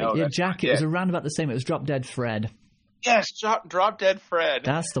head. Yeah, Jack. It was around about the same. It was Drop Dead Fred. Yes, Drop Dead Fred.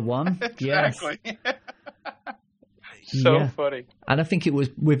 That's the one. Exactly. Yes. So funny. And I think it was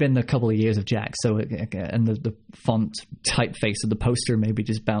within a couple of years of Jack, so and the font typeface of the poster maybe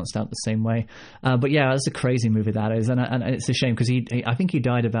just bounced out the same way. But yeah, it's a crazy movie that is, and it's a shame because I think he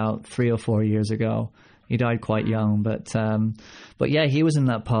died about 3 or 4 years ago. He died quite young, but yeah, he was in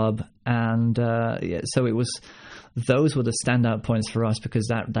that pub, and so it was. Those were the standout points for us because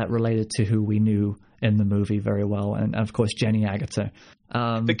that related to who we knew in the movie very well, and of course Jenny Agutter.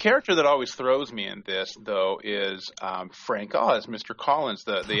 The character that always throws me in this, though, is Frank Oz, Mr. Collins,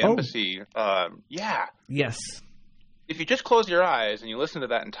 the embassy. Yeah. Yes. If you just close your eyes and you listen to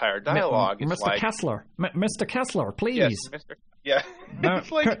that entire dialogue, it's Mr. like... Kessler, Mr. Kessler, please. Yes, Mr. Yeah.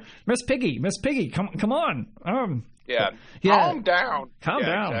 It's like... Miss Piggy, come on. Yeah. Calm down. Calm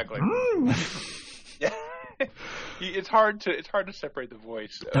down. Exactly. Yeah. It's hard to separate the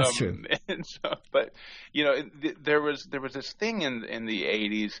voice. That's true. And so, but there was this thing in the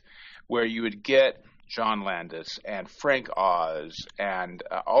 80s where you would get John Landis and Frank Oz and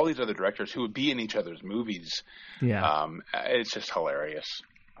all these other directors who would be in each other's movies. Yeah. It's just hilarious.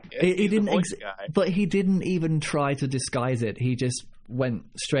 He didn't, but he didn't even try to disguise it. He just went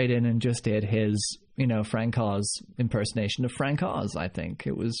straight in and just did his, Frank Oz impersonation of Frank Oz. I think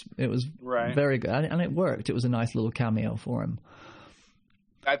it was right. Very good, and it worked. It was a nice little cameo for him.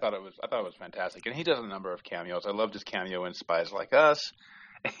 I thought it was fantastic, and he does a number of cameos. I loved his cameo in Spies Like Us.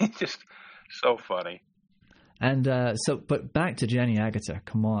 Just so funny. And but back to Jenny Agutter.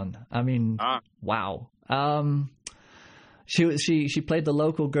 Come on, I mean, wow. She played the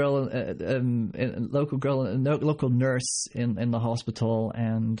local girl, local nurse in the hospital,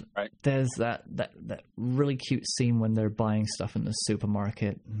 and there's that really cute scene when they're buying stuff in the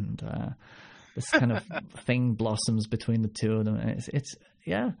supermarket, and this kind of thing blossoms between the two of them. And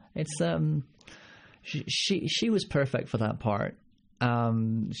she was perfect for that part.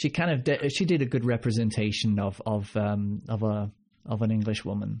 She did a good representation of an English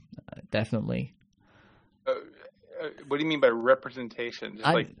woman, definitely. What do you mean by representation?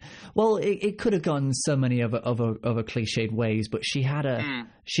 Well, it could have gone so many of a cliched ways, but she had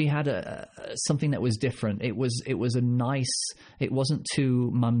something that was different. It was a nice. It wasn't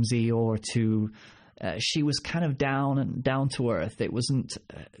too mumsy or too. She was kind of down to earth. It wasn't.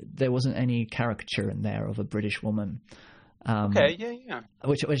 There wasn't any caricature in there of a British woman. Okay. Yeah.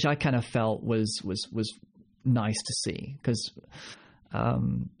 Which I kind of felt was nice to see because.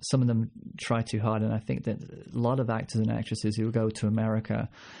 Some of them try too hard, and I think that a lot of actors and actresses who go to America,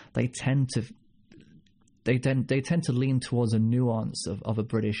 they tend to lean towards a nuance of a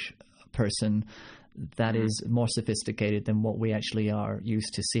British person that is more sophisticated than what we actually are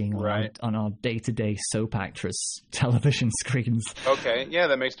used to seeing on our day-to-day soap actress television screens. Okay, yeah,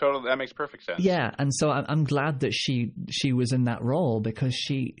 that makes perfect sense. Yeah, and so I'm glad that she was in that role because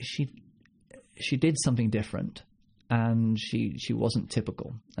she did something different. And she wasn't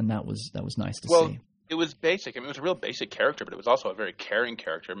typical, and that was nice to see. It was basic. I mean, it was a real basic character, but it was also a very caring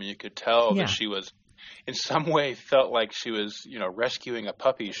character. I mean, you could tell that she was, in some way, felt like she was, rescuing a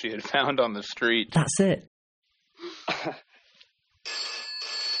puppy she had found on the street. That's it.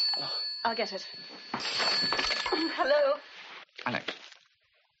 I'll get it. Hello? Alex,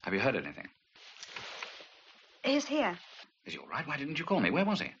 have you heard anything? He's here. Is he all right? Why didn't you call me? Where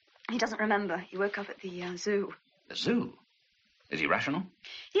was he? He doesn't remember. He woke up at the zoo. The zoo? Is he rational?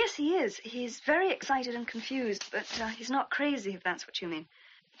 Yes, he is. He's very excited and confused, but he's not crazy, if that's what you mean.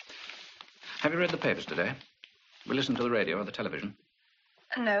 Have you read the papers today? We listened to the radio or the television?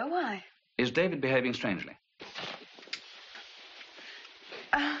 No, why? Is David behaving strangely?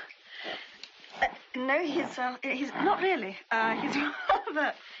 No, he's not really. He's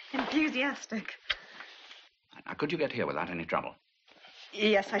rather enthusiastic. Now, could you get here without any trouble?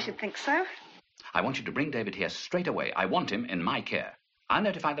 Yes, I should think so. I want you to bring David here straight away. I want him in my care. I'll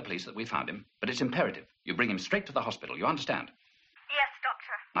notify the police that we found him, but it's imperative. You bring him straight to the hospital, you understand? Yes,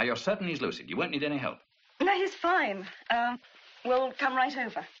 Doctor. Now, you're certain he's lucid. You won't need any help. No, he's fine. We'll come right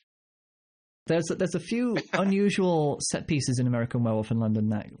over. There's a few unusual set pieces in American Werewolf in London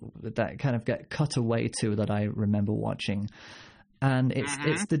that kind of get cut away to that I remember watching, and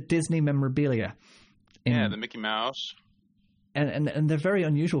it's the Disney memorabilia. The Mickey Mouse. And they're very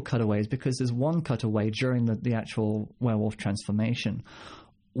unusual cutaways because there's one cutaway during the actual werewolf transformation.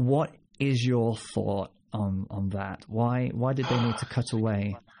 What is your thought on that? Why did they need to cut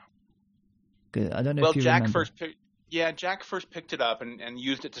away? I don't know if you remember. Jack first picked it up and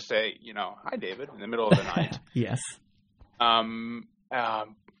used it to say, hi, David, in the middle of the night. Yes. I'm not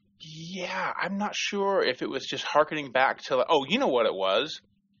sure if it was just hearkening back to, you know what it was?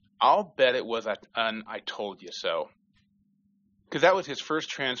 I'll bet it was an I told you so. Because that was his first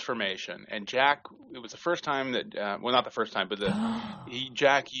transformation. And Jack, it was the first time that, not the first time, but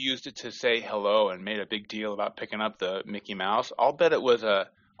Jack used it to say hello and made a big deal about picking up the Mickey Mouse. I'll bet it was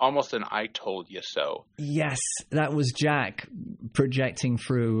almost an I told you so. Yes, that was Jack projecting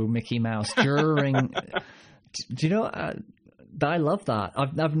through Mickey Mouse during... Do you know... I love that.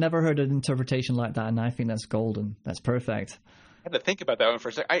 I've never heard an interpretation like that, and I think that's golden. That's perfect. I had to think about that one for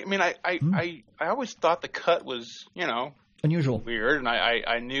a second. I mean, I always thought the cut was, unusual, weird, and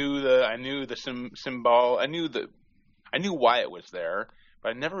I knew the symbol. I knew why it was there, but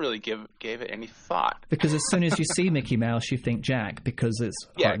I never really gave it any thought. Because as soon as you see Mickey Mouse, you think Jack, because it's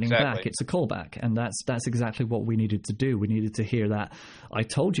harkening back. It's a callback, and that's exactly what we needed to do. We needed to hear that I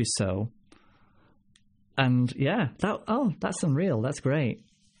told you so. And that's unreal. That's great.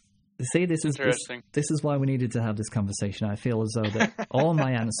 See, this is why we needed to have this conversation. I feel as though that all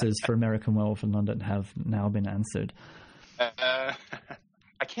my answers for American Werewolf in London have now been answered. I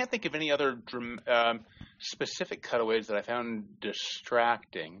can't think of any other specific cutaways that I found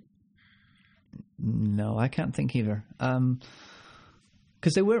distracting. No, I can't think either.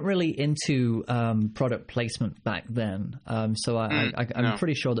 Because they weren't really into product placement back then. So I'm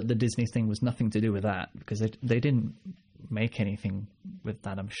pretty sure that the Disney thing was nothing to do with that, because they didn't make anything with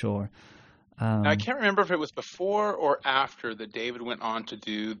that, I'm sure. Now, I can't remember if it was before or after that David went on to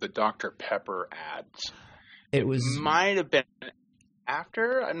do the Dr. Pepper ads. It might have been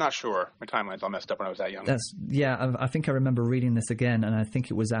after. I'm not sure. My timeline's all messed up when I was that young. I think I remember reading this again, and I think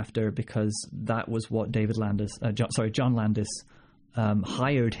it was after, because that was what John Landis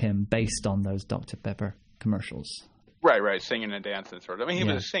hired him based on those Dr. Pepper commercials. Right, singing and dancing, sort of. I mean,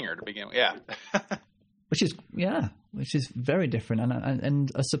 he was a singer to begin with, which is very different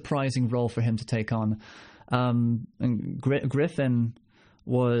and a surprising role for him to take on. And Griffin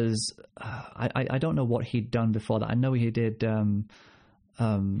was I don't know what he'd done before that. I know he did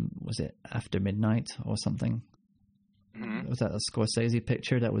was it After Midnight or something? Mm-hmm. Was that a Scorsese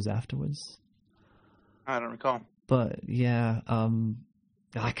picture that was afterwards? I don't recall. But I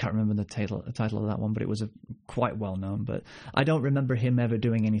can't remember the title of that one, but it was quite well known. But I don't remember him ever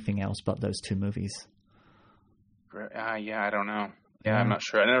doing anything else but those two movies. I don't know. Yeah, I'm not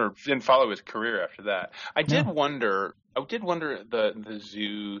sure. I didn't follow his career after that. I did wonder the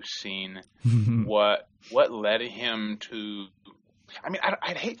zoo scene, what led him to. I mean,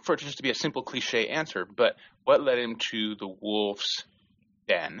 I'd hate for it just to be a simple cliche answer, but what led him to the wolf's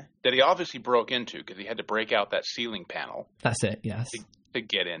den that he obviously broke into, because he had to break out that ceiling panel. That's it. Yes. To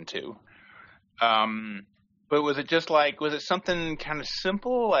get into. But was it something kind of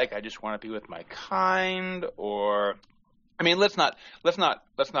simple, like I just want to be with my kind, or, I mean, let's not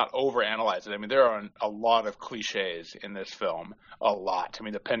overanalyze it. I mean, there are a lot of cliches in this film, a lot. I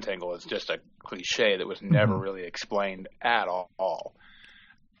mean, the Pentangle is just a cliche that was never really explained at all.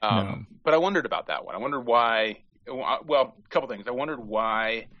 But I wondered about that one. I wondered why. Well, a couple things. I wondered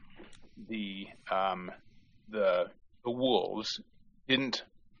why the wolves didn't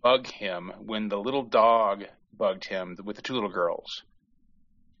bug him when the little dog bugged him with the two little girls.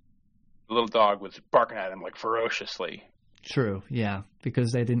 The little dog was barking at him like ferociously. True, yeah,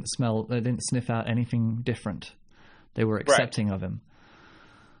 because they didn't sniff out anything different. They were accepting of him.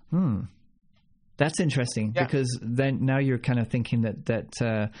 That's interesting, because then now you're kind of thinking that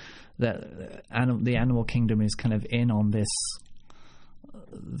the animal kingdom is kind of in on this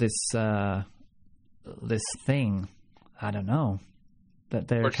thing. I don't know, that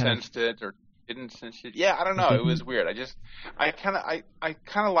they're or kind sensed it or didn't sense it. Yeah, I don't know. It was weird. I kind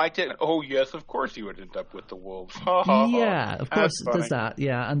of liked it. Oh yes, of course you would end up with the wolves. Yeah, of course there's that.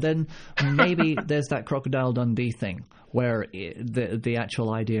 Yeah, and then maybe there's that Crocodile Dundee thing where the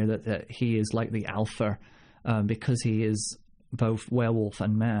actual idea that he is like the alpha, because he is both werewolf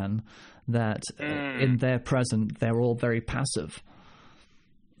and man. That in their present they're all very passive.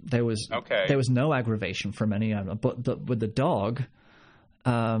 There was no aggravation from any animal, but with the dog.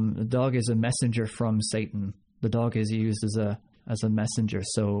 The dog is a messenger from Satan. The dog is used as a messenger.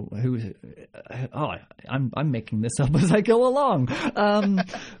 So I'm making this up as I go along. I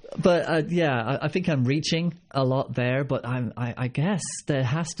think I'm reaching a lot there. But I guess there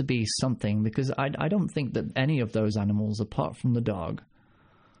has to be something, because I don't think that any of those animals, apart from the dog,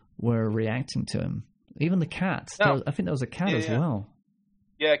 were reacting to him. Even the cat. No. I think there was a cat as well.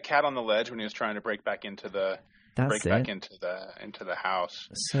 Yeah, cat on the ledge when he was trying to break back into the. Into the house.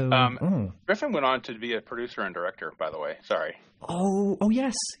 So Griffin went on to be a producer and director, by the way. Sorry. Oh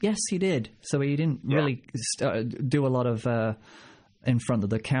yes, he did. So he didn't really do a lot of in front of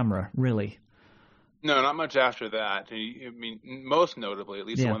the camera, really. No, not much after that. I mean, most notably, at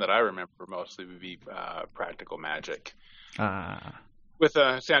least the one that I remember mostly, would be Practical Magic. With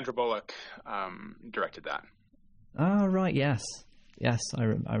Sandra Bullock directed that. Oh right, yes,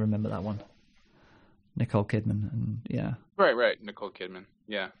 I remember that one. Nicole Kidman, and right, Nicole Kidman,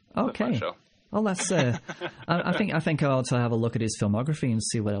 yeah. Okay. Show. Well, that's. I think I ought to have a look at his filmography and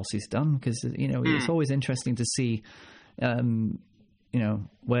see what else he's done, because it's always interesting to see,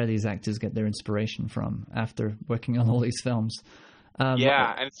 where these actors get their inspiration from after working on all these films. And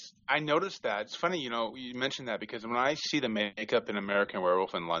I noticed that. It's funny, you mentioned that, because when I see the makeup in American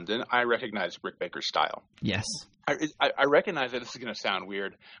Werewolf in London, I recognize Rick Baker's style. Yes. I recognize it. This is going to sound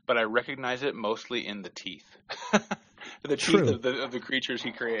weird, but I recognize it mostly in the teeth. The teeth of the creatures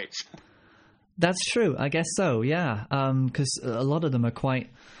he creates. That's true. I guess so, yeah. Because a lot of them are quite...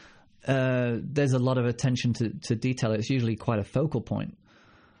 there's a lot of attention to detail. It's usually quite a focal point.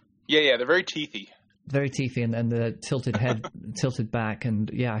 Yeah, they're very teethy. Very teethy, and the tilted head, tilted back,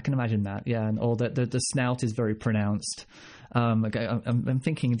 and I can imagine that. Yeah, and all the snout is very pronounced. I'm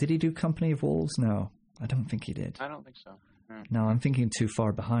thinking, did he do Company of Wolves? No, I don't think he did. I don't think so. No, I'm thinking too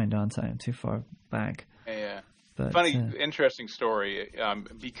far behind, aren't I? I'm too far back. Yeah. But, funny, interesting story.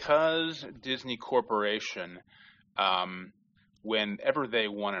 Because Disney Corporation, whenever they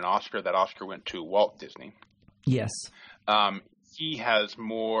won an Oscar, that Oscar went to Walt Disney. Yes. He has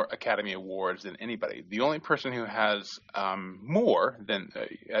more Academy Awards than anybody. The only person who has more than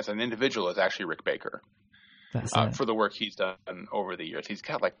as an individual is actually Rick Baker. For the work he's done over the years. He's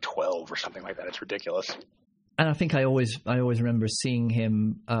got like 12 or something like that. It's ridiculous. And I think I always remember seeing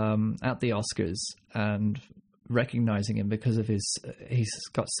him at the Oscars and recognizing him because of he's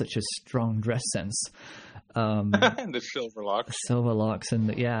got such a strong dress sense. The silver locks,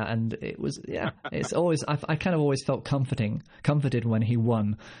 and it was it's always I kind of always felt comforted when he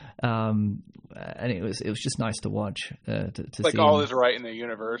won, and it was just nice to watch to like see all him. is right in the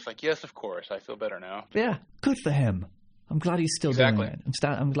universe. Like, yes, of course, I feel better now. Yeah, good for him. I'm glad he's still doing it.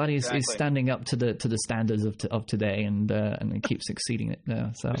 I'm glad he's standing up to the standards of today, and he keeps succeeding it.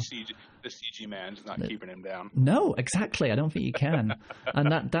 So the CG man's not keeping him down. No, exactly. I don't think you can,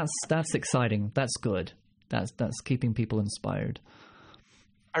 and that's exciting. That's good. That's keeping people inspired.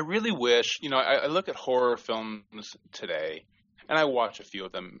 I really wish, I look at horror films today, and I watch a few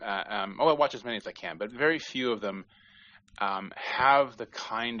of them. I watch as many as I can, but very few of them have the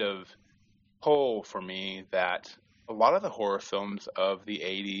kind of pull for me that a lot of the horror films of the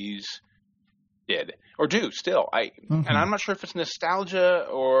 80s did, or do still. And I'm not sure if it's nostalgia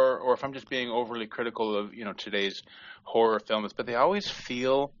or if I'm just being overly critical of, today's horror films, but they always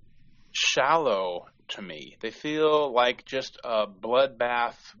feel shallow to me. They feel like just a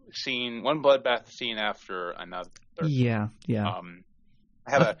bloodbath scene, one bloodbath scene after another. Yeah.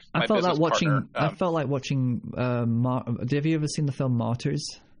 I felt like watching. Have you ever seen the film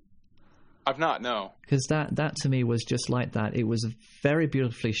Martyrs? I've not, no. Because that to me was just like that. It was very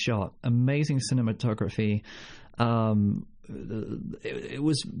beautifully shot, amazing cinematography, it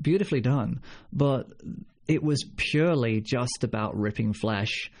was beautifully done, but it was purely just about ripping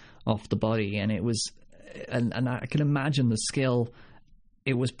flesh off the body, and it was, and I can imagine the skill.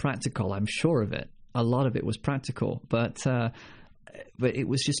 It was practical, I'm sure of it. A lot of it was practical, but it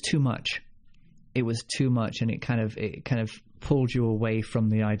was just too much. It was too much, and it kind of pulled you away from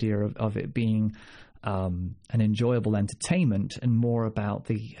the idea of it being an enjoyable entertainment, and more about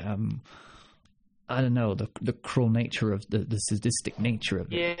the I don't know, the cruel nature of the sadistic nature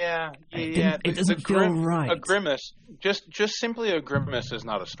of it. Yeah. It doesn't feel right. A grimace, just simply a grimace, is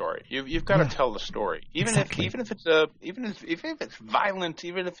not a story. You've got to tell the story, even if it's violent,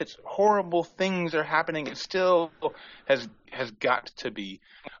 even if it's horrible things are happening, it still has got to be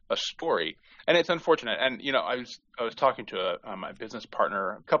a story. And it's unfortunate. And I was talking to my business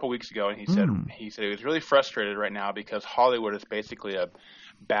partner a couple weeks ago, and he said he was really frustrated right now because Hollywood is basically a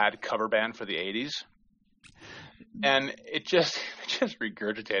bad cover band for the 80s. And it just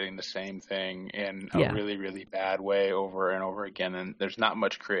regurgitating the same thing in a really, really bad way over and over again, and there's not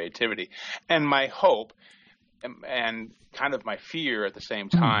much creativity. And my hope and kind of my fear at the same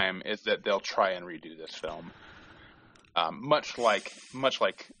time is that they'll try and redo this film. Much like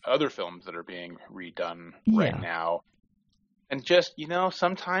other films that are being redone right now. And just,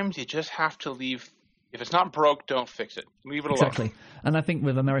 sometimes you just have to leave. If it's not broke, don't fix it. Leave it alone. Exactly. And I think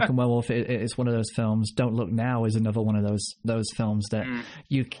with American Werewolf, it's one of those films. Don't Look Now is another one of those films that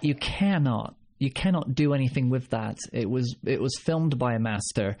you cannot do anything with that. It was filmed by a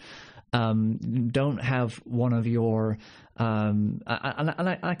master. Don't have one of your and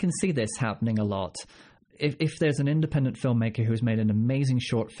I can see this happening a lot. If there's an independent filmmaker who's made an amazing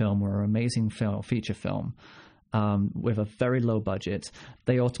short film or an amazing feature film with a very low budget,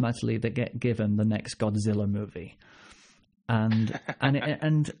 they get given the next Godzilla movie, and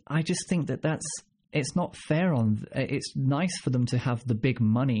I just think it's not fair. It's nice for them to have the big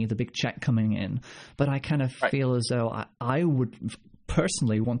money, the big check coming in, but I kind of feel as though I would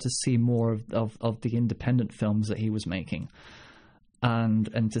personally want to see more of the independent films that he was making.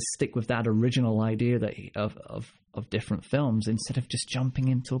 And to stick with that original idea of different films instead of just jumping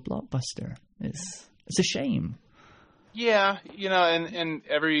into a blockbuster. It's a shame. Yeah, and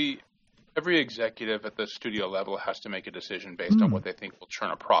every executive at the studio level has to make a decision based on what they think will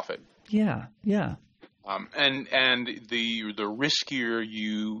turn a profit. Yeah. And the riskier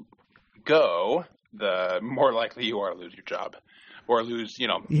you go, the more likely you are to lose your job. Or lose,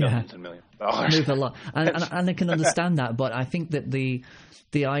 millions and millions of dollars. Lose a lot, and I can understand that. But I think that the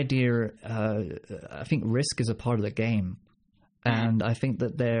idea, I think risk is a part of the game, and I think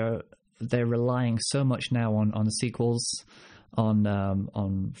that they're relying so much now on sequels,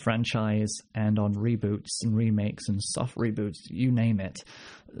 on franchise, and on reboots and remakes and soft reboots, you name it,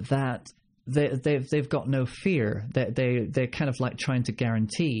 that they've got no fear. They're kind of like trying to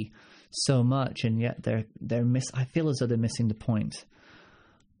guarantee so much, and yet I feel as though they're missing the point.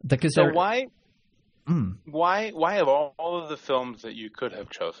 Because why of all of the films that you could have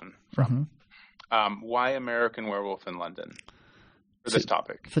chosen from, why American Werewolf in London for this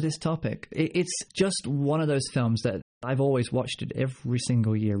topic? For this topic, it's just one of those films that I've always watched it every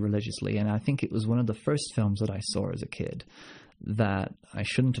single year religiously, and I think it was one of the first films that I saw as a kid that I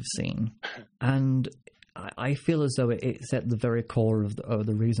shouldn't have seen, and I feel as though it's at the very core of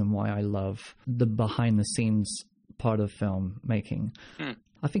the reason why I love the behind-the-scenes part of film making.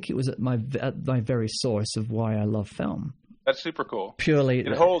 I think it was at my very source of why I love film. That's super cool. Purely,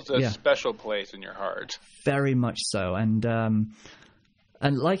 it holds a special place in your heart. Very much so, and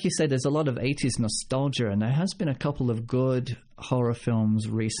like you said, there's a lot of 80s nostalgia, and there has been a couple of good horror films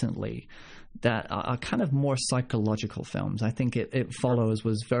recently that are kind of more psychological films. I think It Follows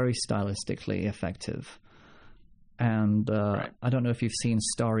was very stylistically effective. And I don't know if you've seen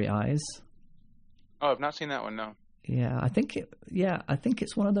Starry Eyes. Oh, I've not seen that one, no. Yeah, I think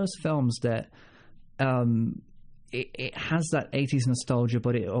it's one of those films that it has that 80s nostalgia,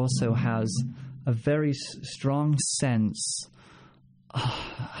 but it also has a very strong sense.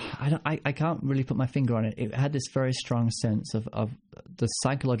 I can't really put my finger on it. It had this very strong sense of the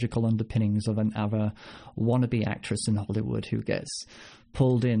psychological underpinnings of a wannabe actress in Hollywood who gets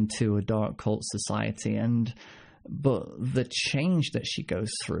pulled into a dark cult society, but the change that she goes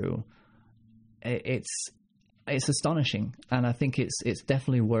through, it's astonishing, and I think it's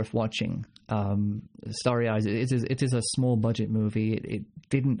definitely worth watching. Starry Eyes, it is a small budget movie. It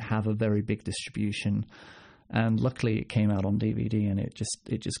didn't have a very big distribution. And luckily, it came out on DVD, and it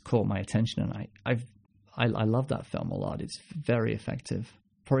just caught my attention, and I love that film a lot. It's very effective.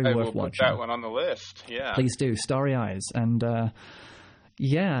 Probably worth watching. Put that one on the list. Yeah, please do. Starry Eyes, and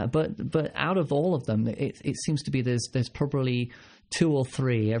Yeah, but out of all of them, it seems to be there's probably 2 or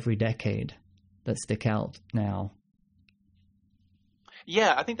 3 every decade that stick out now.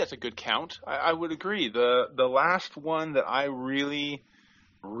 Yeah, I think that's a good count. I would agree. The last one that I really,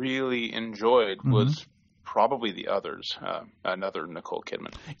 really enjoyed was probably The Others, another Nicole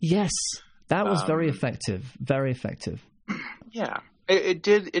Kidman. Yes, that was very effective. Very effective. Yeah, it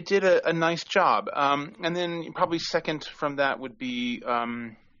did a nice job. And then probably second from that would be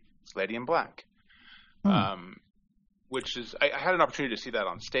Lady in Black, which is I had an opportunity to see that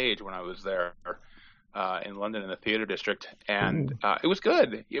on stage when I was there in London in the theater district, and it was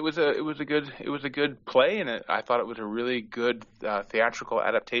good. It was a good play, and I thought it was a really good theatrical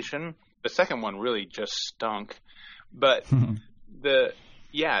adaptation. The second one really just stunk, but that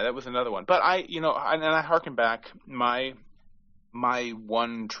was another one. But I harken back. My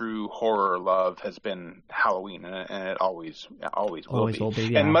one true horror love has been Halloween, and it always will be.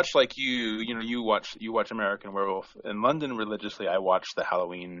 Yeah. And much like you watch American Werewolf in London religiously. I watch the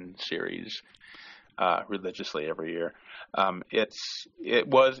Halloween series religiously every year. It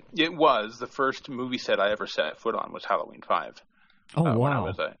was the first movie set I ever set foot on was Halloween 5. Oh wow! When I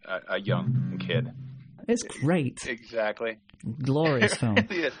was a young kid. It's great. Exactly. Glorious film.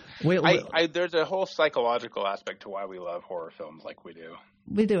 Yes. There's a whole psychological aspect to why we love horror films like we do.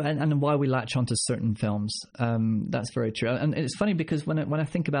 We do, and why we latch onto certain films. That's very true. And it's funny because when I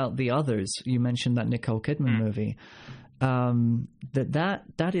think about The Others, you mentioned that Nicole Kidman movie.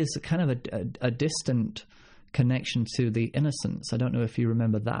 That is kind of a distant connection to The Innocents. I don't know if you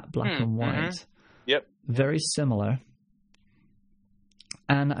remember that, black and white. Yep. Very similar.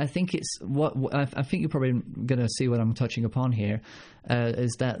 And I think it's I think you're probably going to see what I'm touching upon here,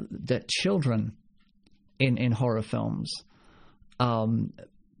 is that children in horror films,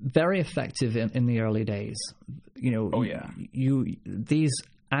 very effective in the early days. You know, these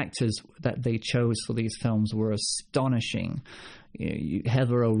actors that they chose for these films were astonishing.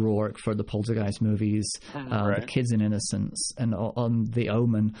 Heather O'Rourke for the Poltergeist movies, The Kids in Innocence, and on The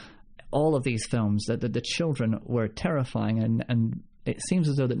Omen. All of these films, that the children were terrifying, and it seems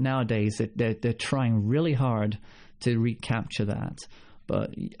as though that nowadays they're trying really hard to recapture that,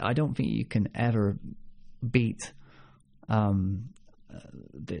 but I don't think you can ever beat the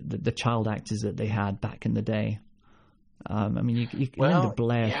child actors that they had back in the day. I mean, Linda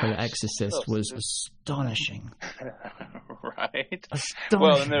Blair for The Exorcist was astonishing. Right. Astonishing.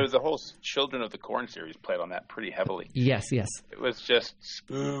 Well, and there was the whole Children of the Corn series played on that pretty heavily. Yes. It was just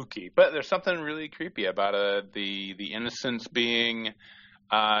spooky. But there's something really creepy about the innocence being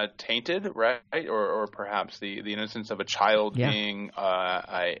tainted, right? Or perhaps the innocence of a child being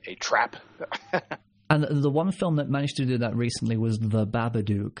a trap. And the one film that managed to do that recently was The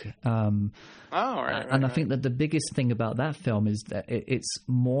Babadook. And I think that the biggest thing about that film is that it's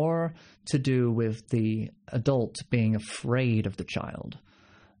more to do with the adult being afraid of the child.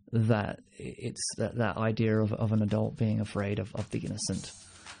 That it's that idea of an adult being afraid of the innocent.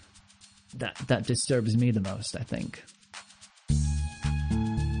 That disturbs me the most, I think.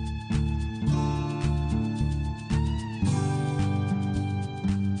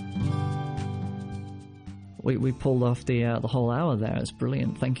 We pulled off the whole hour there. It's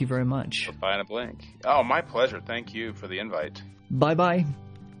brilliant. Thank you very much. Bye in a blink. Oh, my pleasure. Thank you for the invite. Bye-bye.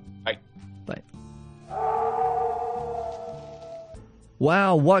 Bye. Bye.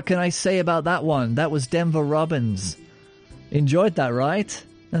 Wow, what can I say about that one? That was Denver Robbins. Enjoyed that, right?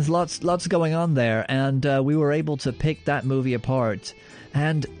 There's lots going on there, and we were able to pick that movie apart.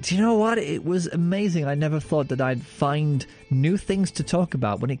 And do you know what? It was amazing. I never thought that I'd find new things to talk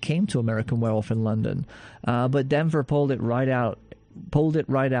about when it came to American Werewolf in London. But Denver pulled it right out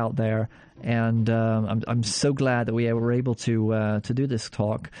there, and I'm so glad that we were able to do this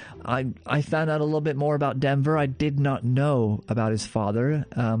talk. I found out a little bit more about Denver. I did not know about his father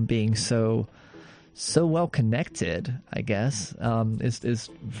being so well connected, I guess, is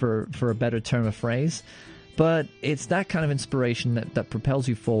for a better term of phrase. But it's that kind of inspiration that propels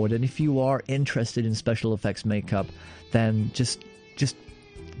you forward. And if you are interested in special effects makeup, then just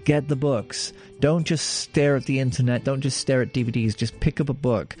get the books. Don't just stare at the internet. Don't just stare at DVDs. Just pick up a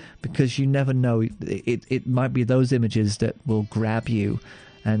book, because you never know. It might be those images that will grab you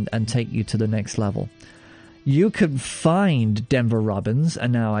and take you to the next level. You can find Denver Robbins,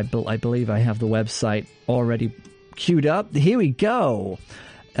 and now I believe I have the website already queued up. Here we go.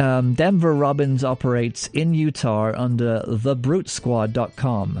 Denver Robbins operates in Utah under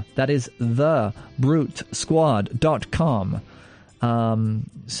thebrutesquad.com. That is thebrutesquad.com.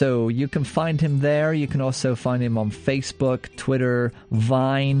 So you can find him there. You can also find him on Facebook, Twitter,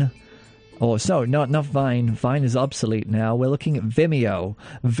 Vine, Or so, not Vine. Vine is obsolete now. We're looking at Vimeo.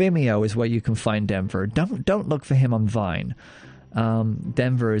 Vimeo is where you can find Denver. Don't look for him on Vine.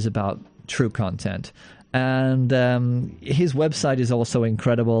 Denver is about true content, and his website is also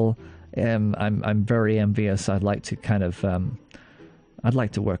incredible. I'm very envious. I'd like to kind of I'd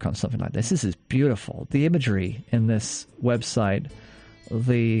like to work on something like this. This is beautiful. The imagery in this website,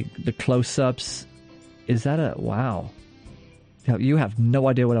 the close-ups. Is that a wow? You have no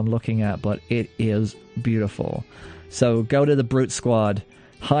idea what I'm looking at, but it is beautiful. So go to the Brute Squad,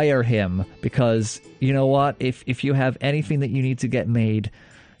 hire him, because you know what? If you have anything that you need to get made,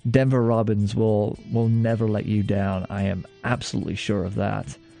 Denver Robbins will never let you down. I am absolutely sure of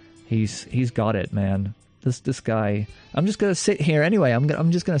that. He's got it, man. This guy. I'm just gonna sit here anyway.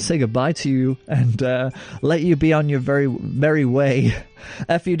 I'm just gonna say goodbye to you and let you be on your very merry way.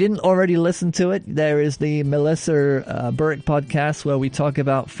 If you didn't already listen to it, there is the Melissa Burke podcast where we talk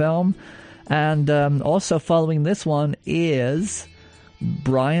about film, and also following this one is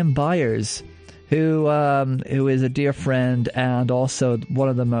Brian Byers, who is a dear friend and also one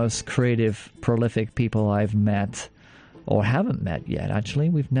of the most creative, prolific people I've met. Or haven't met yet, actually.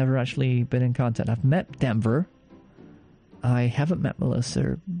 We've never actually been in contact. I've met Denver. I haven't met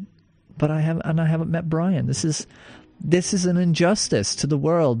Melissa, but I haven't met Brian. This is an injustice to the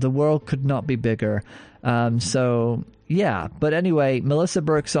world. The world could not be bigger. So yeah. But anyway, Melissa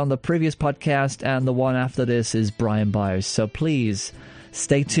Burke's on the previous podcast, and the one after this is Brian Byers. So please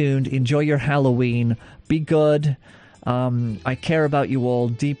stay tuned. Enjoy your Halloween. Be good. I care about you all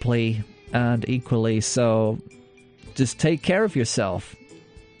deeply and equally. So just take care of yourself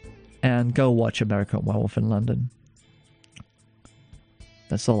and go watch American Werewolf in London.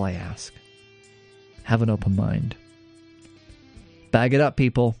 That's all I ask. Have an open mind. Bag it up,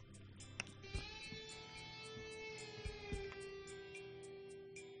 people.